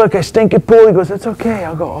Brad, look, I stink at pool. He goes, that's okay.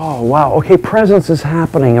 I'll go, oh, wow. Okay, presence is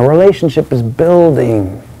happening. A relationship is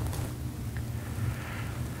building.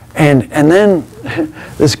 And then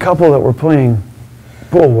this couple that we're playing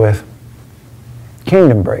pool with,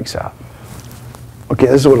 Kingdom breaks out. Okay,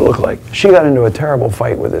 this is what it looked like. She got into a terrible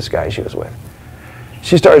fight with this guy she was with.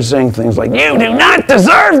 She started saying things like, you do not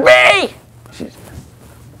deserve me!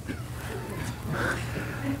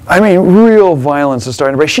 I mean, real violence is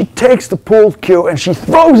starting to break. She takes the pool cue and she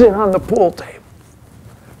throws it on the pool table.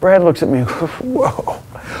 Brad looks at me, whoa.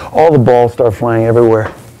 All the balls start flying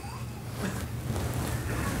everywhere.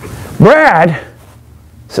 Brad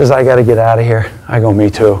says, I got to get out of here. I go, me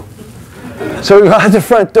too. So we go out the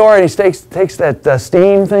front door and he takes that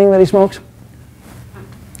steam thing that he smokes.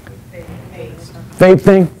 Vape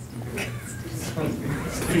thing.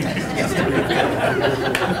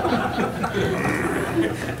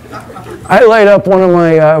 I light up one of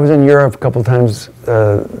my, I was in Europe a couple times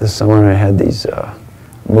this summer and I had these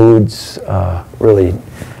moods, really,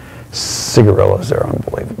 cigarillas, they're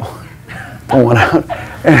unbelievable. Pull one out.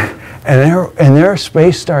 And their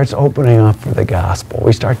space starts opening up for the gospel.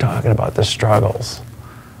 We start talking about the struggles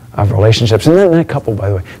of relationships. And then that couple, by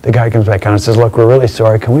the way, the guy comes back on and says, look, we're really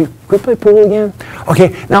sorry. Can we play pool again?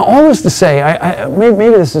 Okay, now all this to say, maybe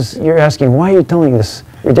this is, you're asking, why are you telling this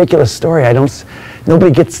ridiculous story?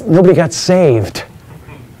 Nobody got saved.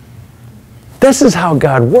 This is how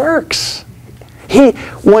God works.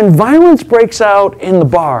 When violence breaks out in the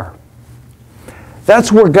bar,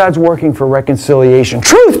 that's where God's working for reconciliation.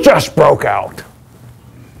 Truth just broke out.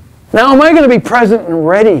 Now, am I going to be present and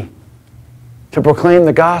ready to proclaim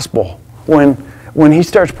the gospel when he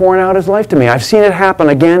starts pouring out his life to me? I've seen it happen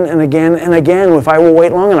again and again and again if I will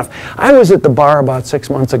wait long enough. I was at the bar about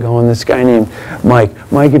 6 months ago, and this guy named Mike,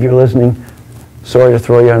 if you're listening, sorry to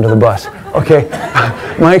throw you under the bus. Okay,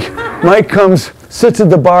 Mike comes, sits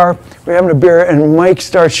at the bar, we're having a beer, and Mike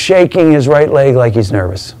starts shaking his right leg like he's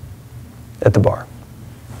nervous at the bar.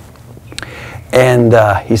 And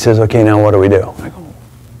he says, okay, now what do we do? I go,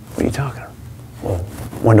 what are you talking about? Well,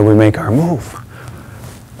 when do we make our move?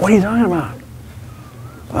 What are you talking about?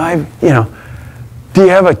 Do you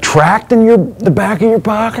have a tract in the back of your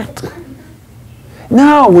pocket?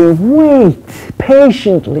 No, we wait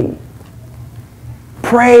patiently,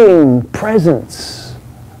 praying, presence.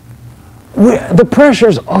 The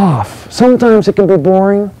pressure's off. Sometimes it can be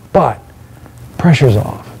boring, but pressure's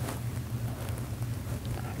off.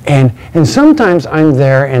 And sometimes I'm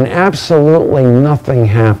there and absolutely nothing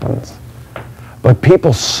happens. But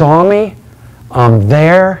people saw me, I'm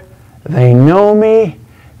there, they know me,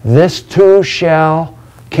 this too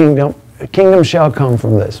kingdom shall come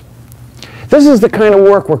from this. This is the kind of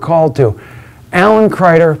work we're called to. Alan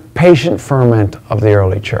Kreider, patient ferment of the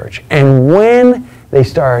early church. And when they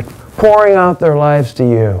start pouring out their lives to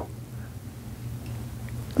you,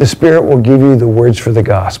 the Spirit will give you the words for the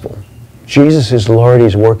gospel. Jesus is Lord,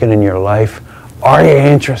 He's working in your life. Are you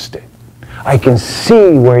interested? I can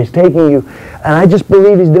see where He's taking you, and I just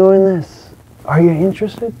believe He's doing this. Are you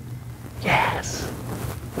interested? Yes.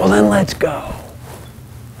 Well, then let's go.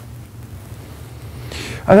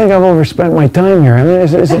 I think I've overspent my time here. I mean,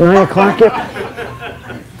 is it 9 o'clock yet?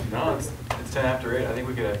 No, it's 10 after 8. I think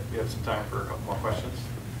we have some time for a couple more questions.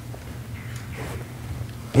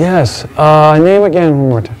 Yes. Name again one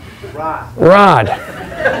more time. Rod.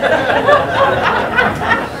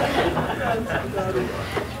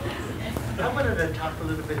 I wanted to talk a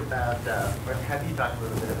little bit about, or have you talk a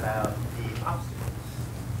little bit about the obstacles?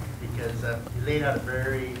 Because you laid out a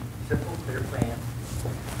very simple, clear plan.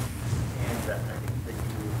 And I think that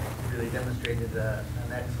you really demonstrated an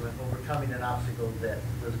excellent overcoming an obstacle that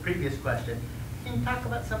was a previous question. Can you talk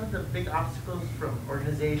about some of the big obstacles from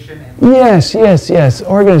organization? And Yes.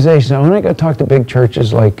 Organization. When I go talk to big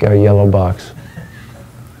churches like Yellow Box,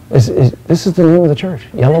 this is the name of the church,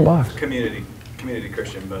 Yellow Box. Community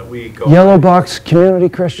Christian, but we go. Yellow Box Community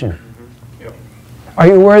Christian. Mm-hmm. Yep. Are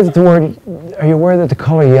you aware that the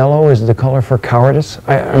color yellow is the color for cowardice?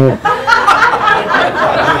 I mean,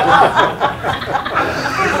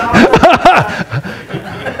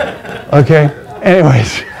 okay.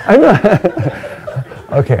 Anyways, I'm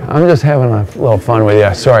just having a little fun with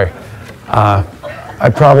you. Sorry. I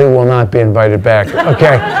probably will not be invited back.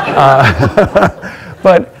 Okay.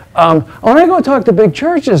 But when I go talk to big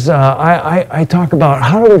churches, I talk about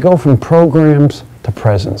how do we go from programs to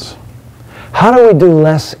presence? How do we do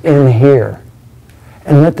less in here?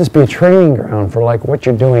 And let this be a training ground for like what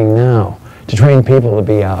you're doing now, to train people to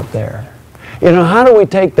be out there. You know, how do we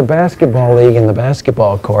take the basketball league and the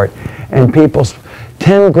basketball court and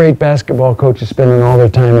 10 great basketball coaches spending all their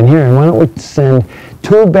time in here, and why don't we send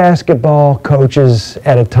 2 basketball coaches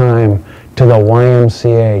at a time to the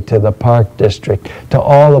YMCA, to the Park District, to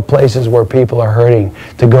all the places where people are hurting,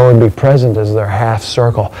 to go and be present as their half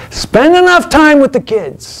circle. Spend enough time with the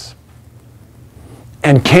kids,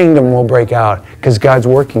 and kingdom will break out because God's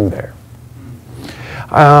working there.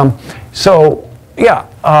 But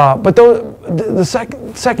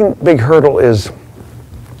the second big hurdle is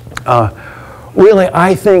really,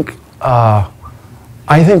 I think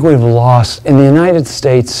we've lost, in the United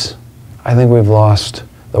States, I think we've lost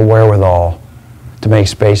the wherewithal to make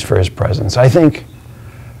space for His presence. I think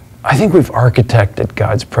we've architected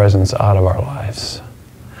God's presence out of our lives.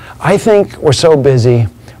 I think we're so busy,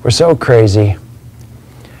 we're so crazy.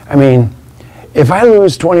 I mean, if I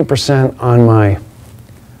lose 20% on my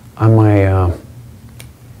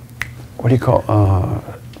what do you call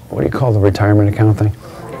the retirement account thing?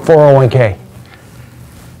 401k.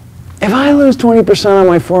 If I lose 20% on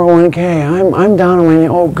my 401k, I'm down on my,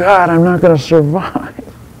 oh God, I'm not going to survive.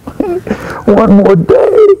 One more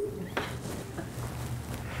day.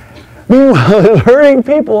 Meanwhile, it's hurting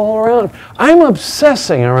people all around. I'm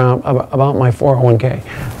obsessing about my 401k.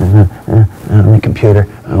 On the computer.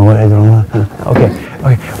 Okay.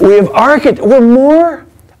 We're more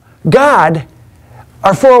God.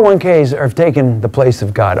 Our 401ks have taken the place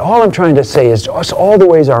of God. All I'm trying to say is all the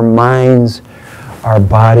ways our minds, our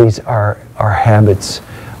bodies, our habits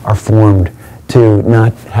are formed to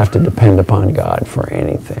not have to depend upon God for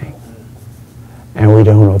anything. And we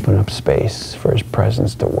don't open up space for His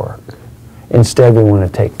presence to work. Instead, we want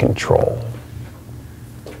to take control.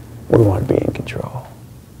 We want to be in control.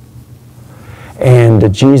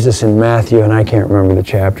 And Jesus in Matthew, and I can't remember the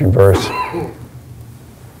chapter and verse.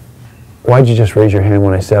 Why'd you just raise your hand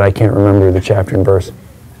when I said I can't remember the chapter and verse?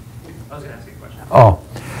 I was going to ask you a question. Oh.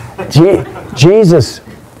 Jesus,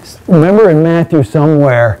 remember in Matthew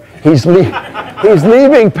somewhere, he's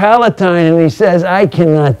leaving Palatine and he says, I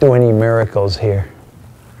cannot do any miracles here.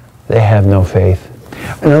 They have no faith.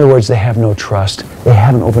 In other words, they have no trust. They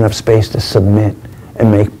haven't opened up space to submit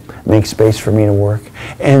and make space for me to work.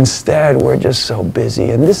 Instead, we're just so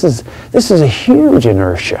busy. And this is a huge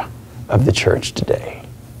inertia of the church today.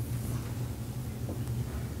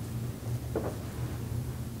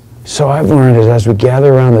 So I've learned is as we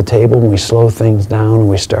gather around the table and we slow things down and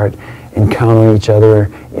we start encountering each other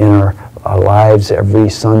in our lives every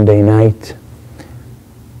Sunday night,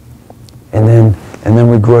 and then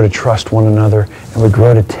we grow to trust one another and we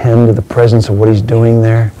grow to tend to the presence of what He's doing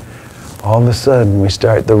there, all of a sudden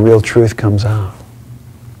the real truth comes out.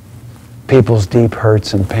 People's deep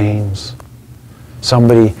hurts and pains.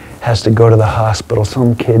 Somebody has to go to the hospital,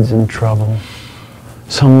 some kid's in trouble.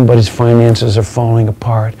 Somebody's finances are falling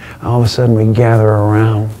apart. All of a sudden we gather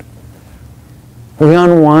around. We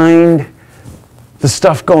unwind the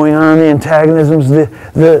stuff going on, the antagonisms,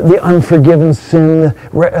 the unforgiven sin,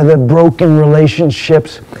 the broken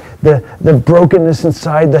relationships, the brokenness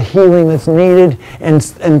inside, the healing that's needed, and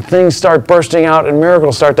things start bursting out and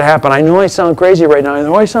miracles start to happen. I know I sound crazy right now. I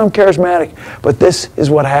know I sound charismatic, but this is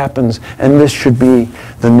what happens, and this should be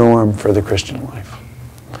the norm for the Christian life.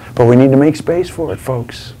 But we need to make space for it,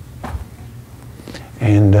 folks.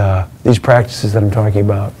 And these practices that I'm talking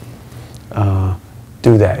about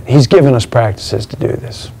do that. He's given us practices to do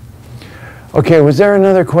this. Okay, was there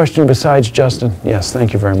another question besides Justin? Yes,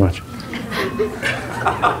 thank you very much.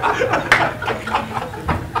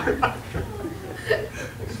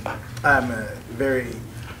 I'm very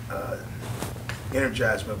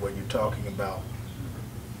energized by what you're talking about.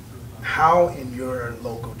 How in your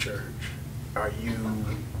local church are you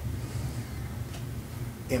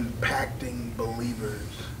impacting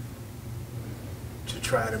believers to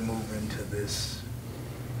try to move into this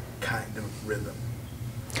kind of rhythm?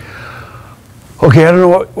 Okay, I don't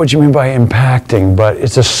know what you mean by impacting, but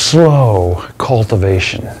it's a slow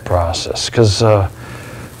cultivation process because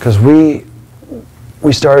we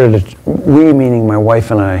started, we meaning my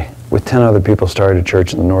wife and I, with 10 other people, started a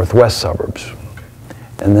church in the northwest suburbs.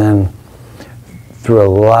 And then through a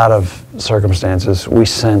lot of circumstances, we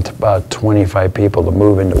sent about 25 people to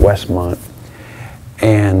move into Westmont.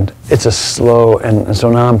 And it's a slow, and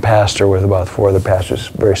so now I'm pastor with about 4 other pastors,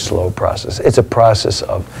 very slow process. It's a process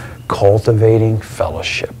of cultivating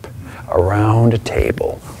fellowship around a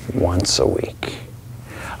table once a week.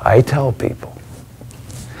 I tell people,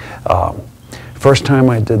 first time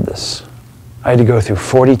I did this, I had to go through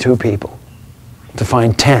 42 people to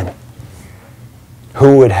find 10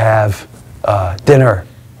 who would have dinner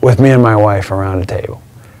with me and my wife around a table.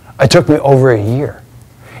 It took me over a year.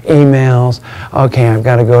 emails. Okay, I've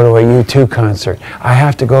got to go to a U2 concert. I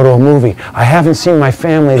have to go to a movie. I haven't seen my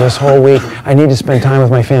family this whole week. I need to spend time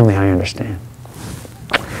with my family. I understand.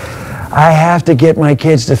 I have to get my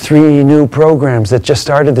kids to 3 new programs that just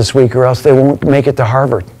started this week, or else they won't make it to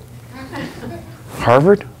Harvard.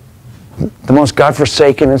 Harvard? The most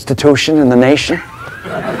godforsaken institution in the nation?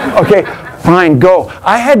 Okay, fine, go.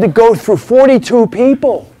 I had to go through 42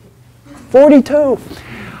 people. 42.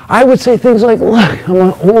 I would say things like, look, I'm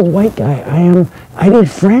an old white guy. I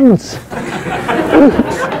need friends.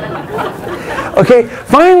 Okay,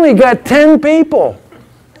 finally got 10 people.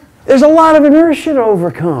 There's a lot of inertia to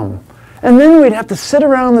overcome. And then we'd have to sit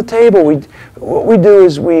around the table. What we do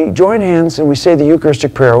is we join hands and we say the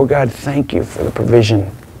Eucharistic prayer. Oh God, thank you for the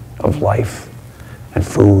provision of life and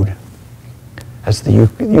food. As the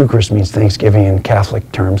Eucharist means Thanksgiving in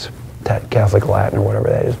Catholic terms, Catholic Latin or whatever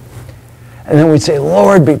that is. And then we'd say,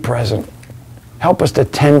 Lord, be present. Help us to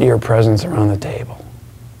tend to your presence around the table.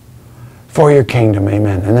 For your kingdom,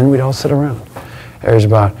 amen. And then we'd all sit around. There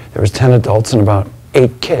was 10 adults and about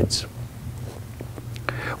 8 kids.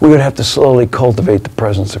 We would have to slowly cultivate the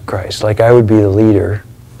presence of Christ. Like I would be the leader.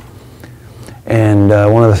 And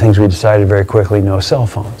one of the things we decided very quickly, no cell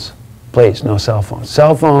phones. Please, no cell phones.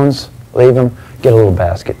 Cell phones, leave them, get a little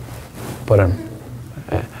basket. Put them,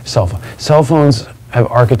 cell phone. Cell phones have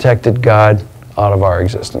architected God out of our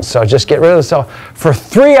existence. So just get rid of the cell. For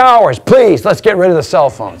 3 hours, please, let's get rid of the cell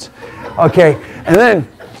phones. Okay, and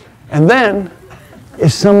then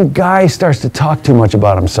if some guy starts to talk too much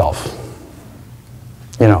about himself,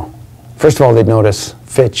 you know, first of all, they'd notice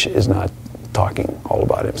Fitch is not talking all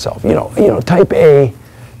about himself. You know, type A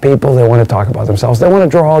people, they want to talk about themselves. They want to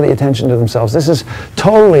draw all the attention to themselves. This is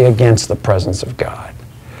totally against the presence of God.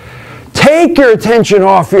 Take your attention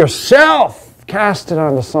off yourself. Cast it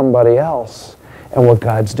onto somebody else and what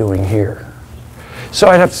God's doing here. So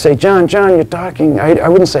I'd have to say, John, you're talking. I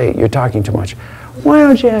wouldn't say you're talking too much. Why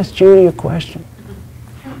don't you ask Judy a question?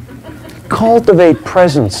 Cultivate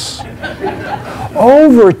presence.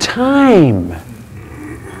 Over time,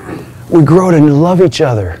 we grow to love each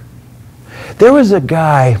other. There was a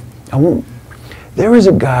guy who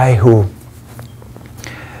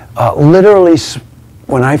literally,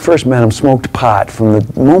 when I first met him, smoked pot from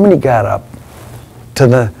the moment he got up to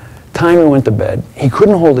the time he went to bed. He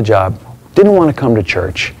couldn't hold a job, didn't want to come to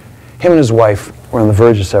church. Him and his wife were on the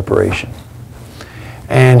verge of separation.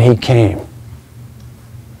 And he came.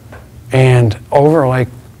 And over like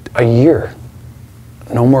a year,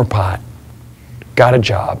 no more pot, got a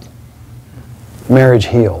job, marriage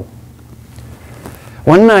healed.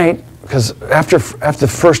 One night, because after the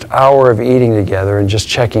first hour of eating together and just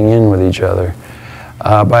checking in with each other,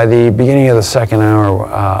 by the beginning of the second hour,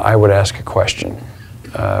 I would ask a question.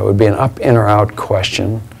 It would be an up, in, or out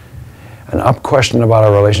question. An up question about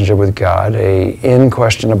our relationship with God, a in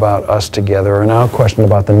question about us together, an out question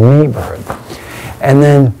about the neighborhood. And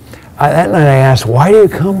then that night I asked, why do you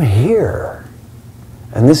come here?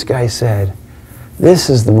 And this guy said, this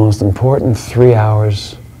is the most important 3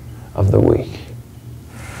 hours of the week.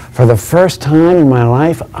 For the first time in my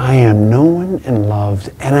life, I am known and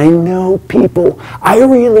loved, and I know people. I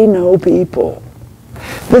really know people.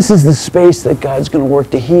 This is the space that God's going to work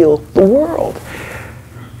to heal the world.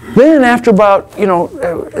 Then after about,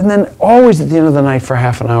 and then always at the end of the night for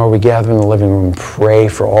half an hour, we gather in the living room and pray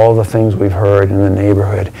for all the things we've heard in the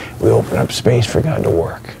neighborhood. We open up space for God to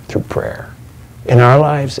work through prayer in our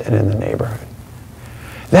lives and in the neighborhood.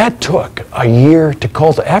 That took a year to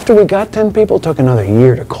cultivate. After we got 10 people, it took another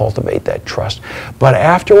year to cultivate that trust. But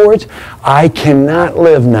afterwards, I cannot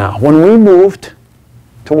live now. When we moved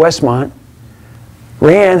to Westmont,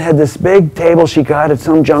 Rayanne had this big table she got at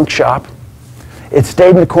some junk shop. It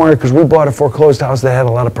stayed in the corner because we bought a foreclosed house that had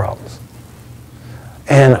a lot of problems.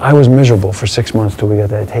 And I was miserable for 6 months till we got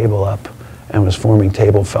that table up and was forming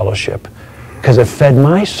table fellowship because it fed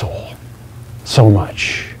my soul so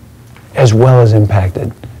much, as well as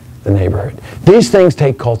impacted the neighborhood. These things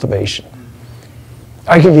take cultivation.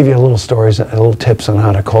 I can give you little stories, little tips on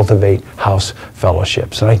how to cultivate house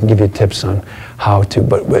fellowships, and I can give you tips on how to,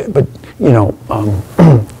 but we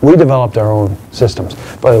developed our own systems.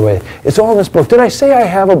 By the way, it's all in this book. Did I say I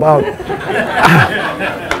have about,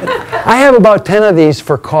 I have about 10 of these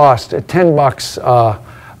for cost, at $10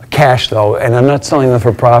 cash though, and I'm not selling them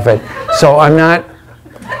for profit, so I'm not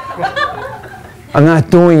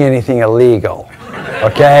doing anything illegal,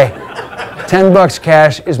 okay? $10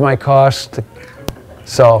 cash is my cost,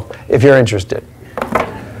 so if you're interested.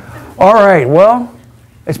 All right, well,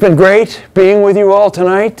 it's been great being with you all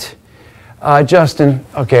tonight. Justin,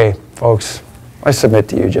 okay, folks, I submit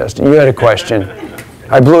to you, Justin. You had a question.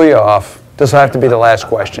 I blew you off. This will have to be the last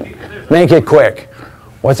question. Make it quick.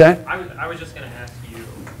 What's that? I was just going to ask you,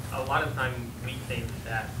 a lot of time we think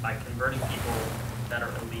that by converting people that are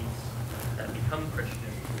elites, that become Christian,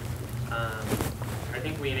 I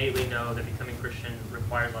think we innately know that becoming Christian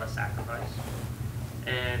requires a lot of sacrifice.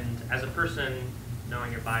 And as a person,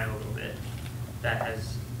 knowing your bio a little bit, that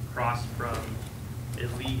has crossed from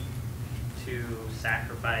elite to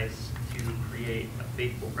sacrifice to create a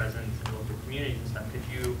faithful presence in local communities and stuff, could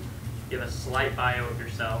you give a slight bio of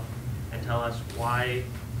yourself and tell us why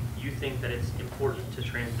you think that it's important to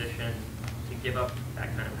transition, to give up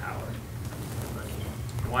that kind of power and money?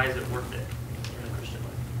 Why is it worth it in the Christian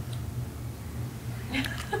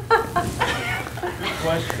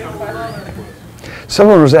life?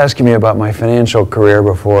 Someone was asking me about my financial career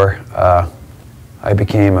before I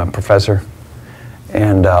became a professor.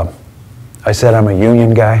 And I said, I'm a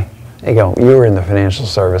union guy. They go, you were in the financial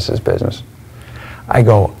services business. I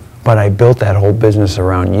go, but I built that whole business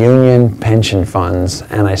around union pension funds,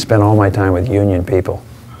 and I spent all my time with union people.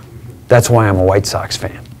 That's why I'm a White Sox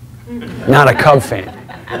fan, not a Cub fan.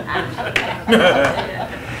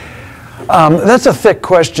 That's a thick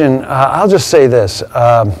question. I'll just say this.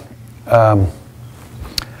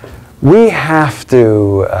 We have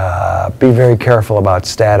to be very careful about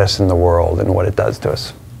status in the world and what it does to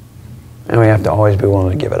us. And we have to always be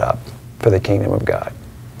willing to give it up for the kingdom of God,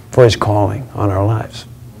 for His calling on our lives.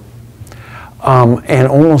 And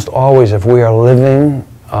almost always, if we are living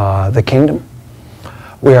the kingdom,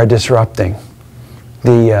 we are disrupting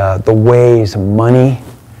the ways money,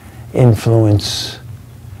 influence,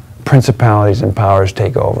 principalities and powers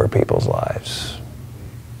take over people's lives.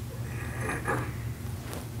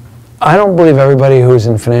 I don't believe everybody who's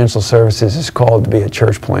in financial services is called to be a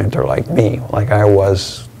church planter like me, like I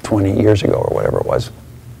was 20 years ago or whatever it was,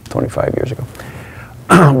 25 years ago.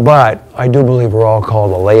 But I do believe we're all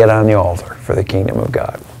called to lay it on the altar for the kingdom of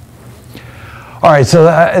God. All right, so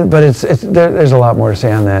there's a lot more to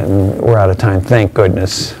say on that, and we're out of time, thank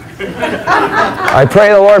goodness. I pray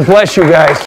the Lord bless you guys.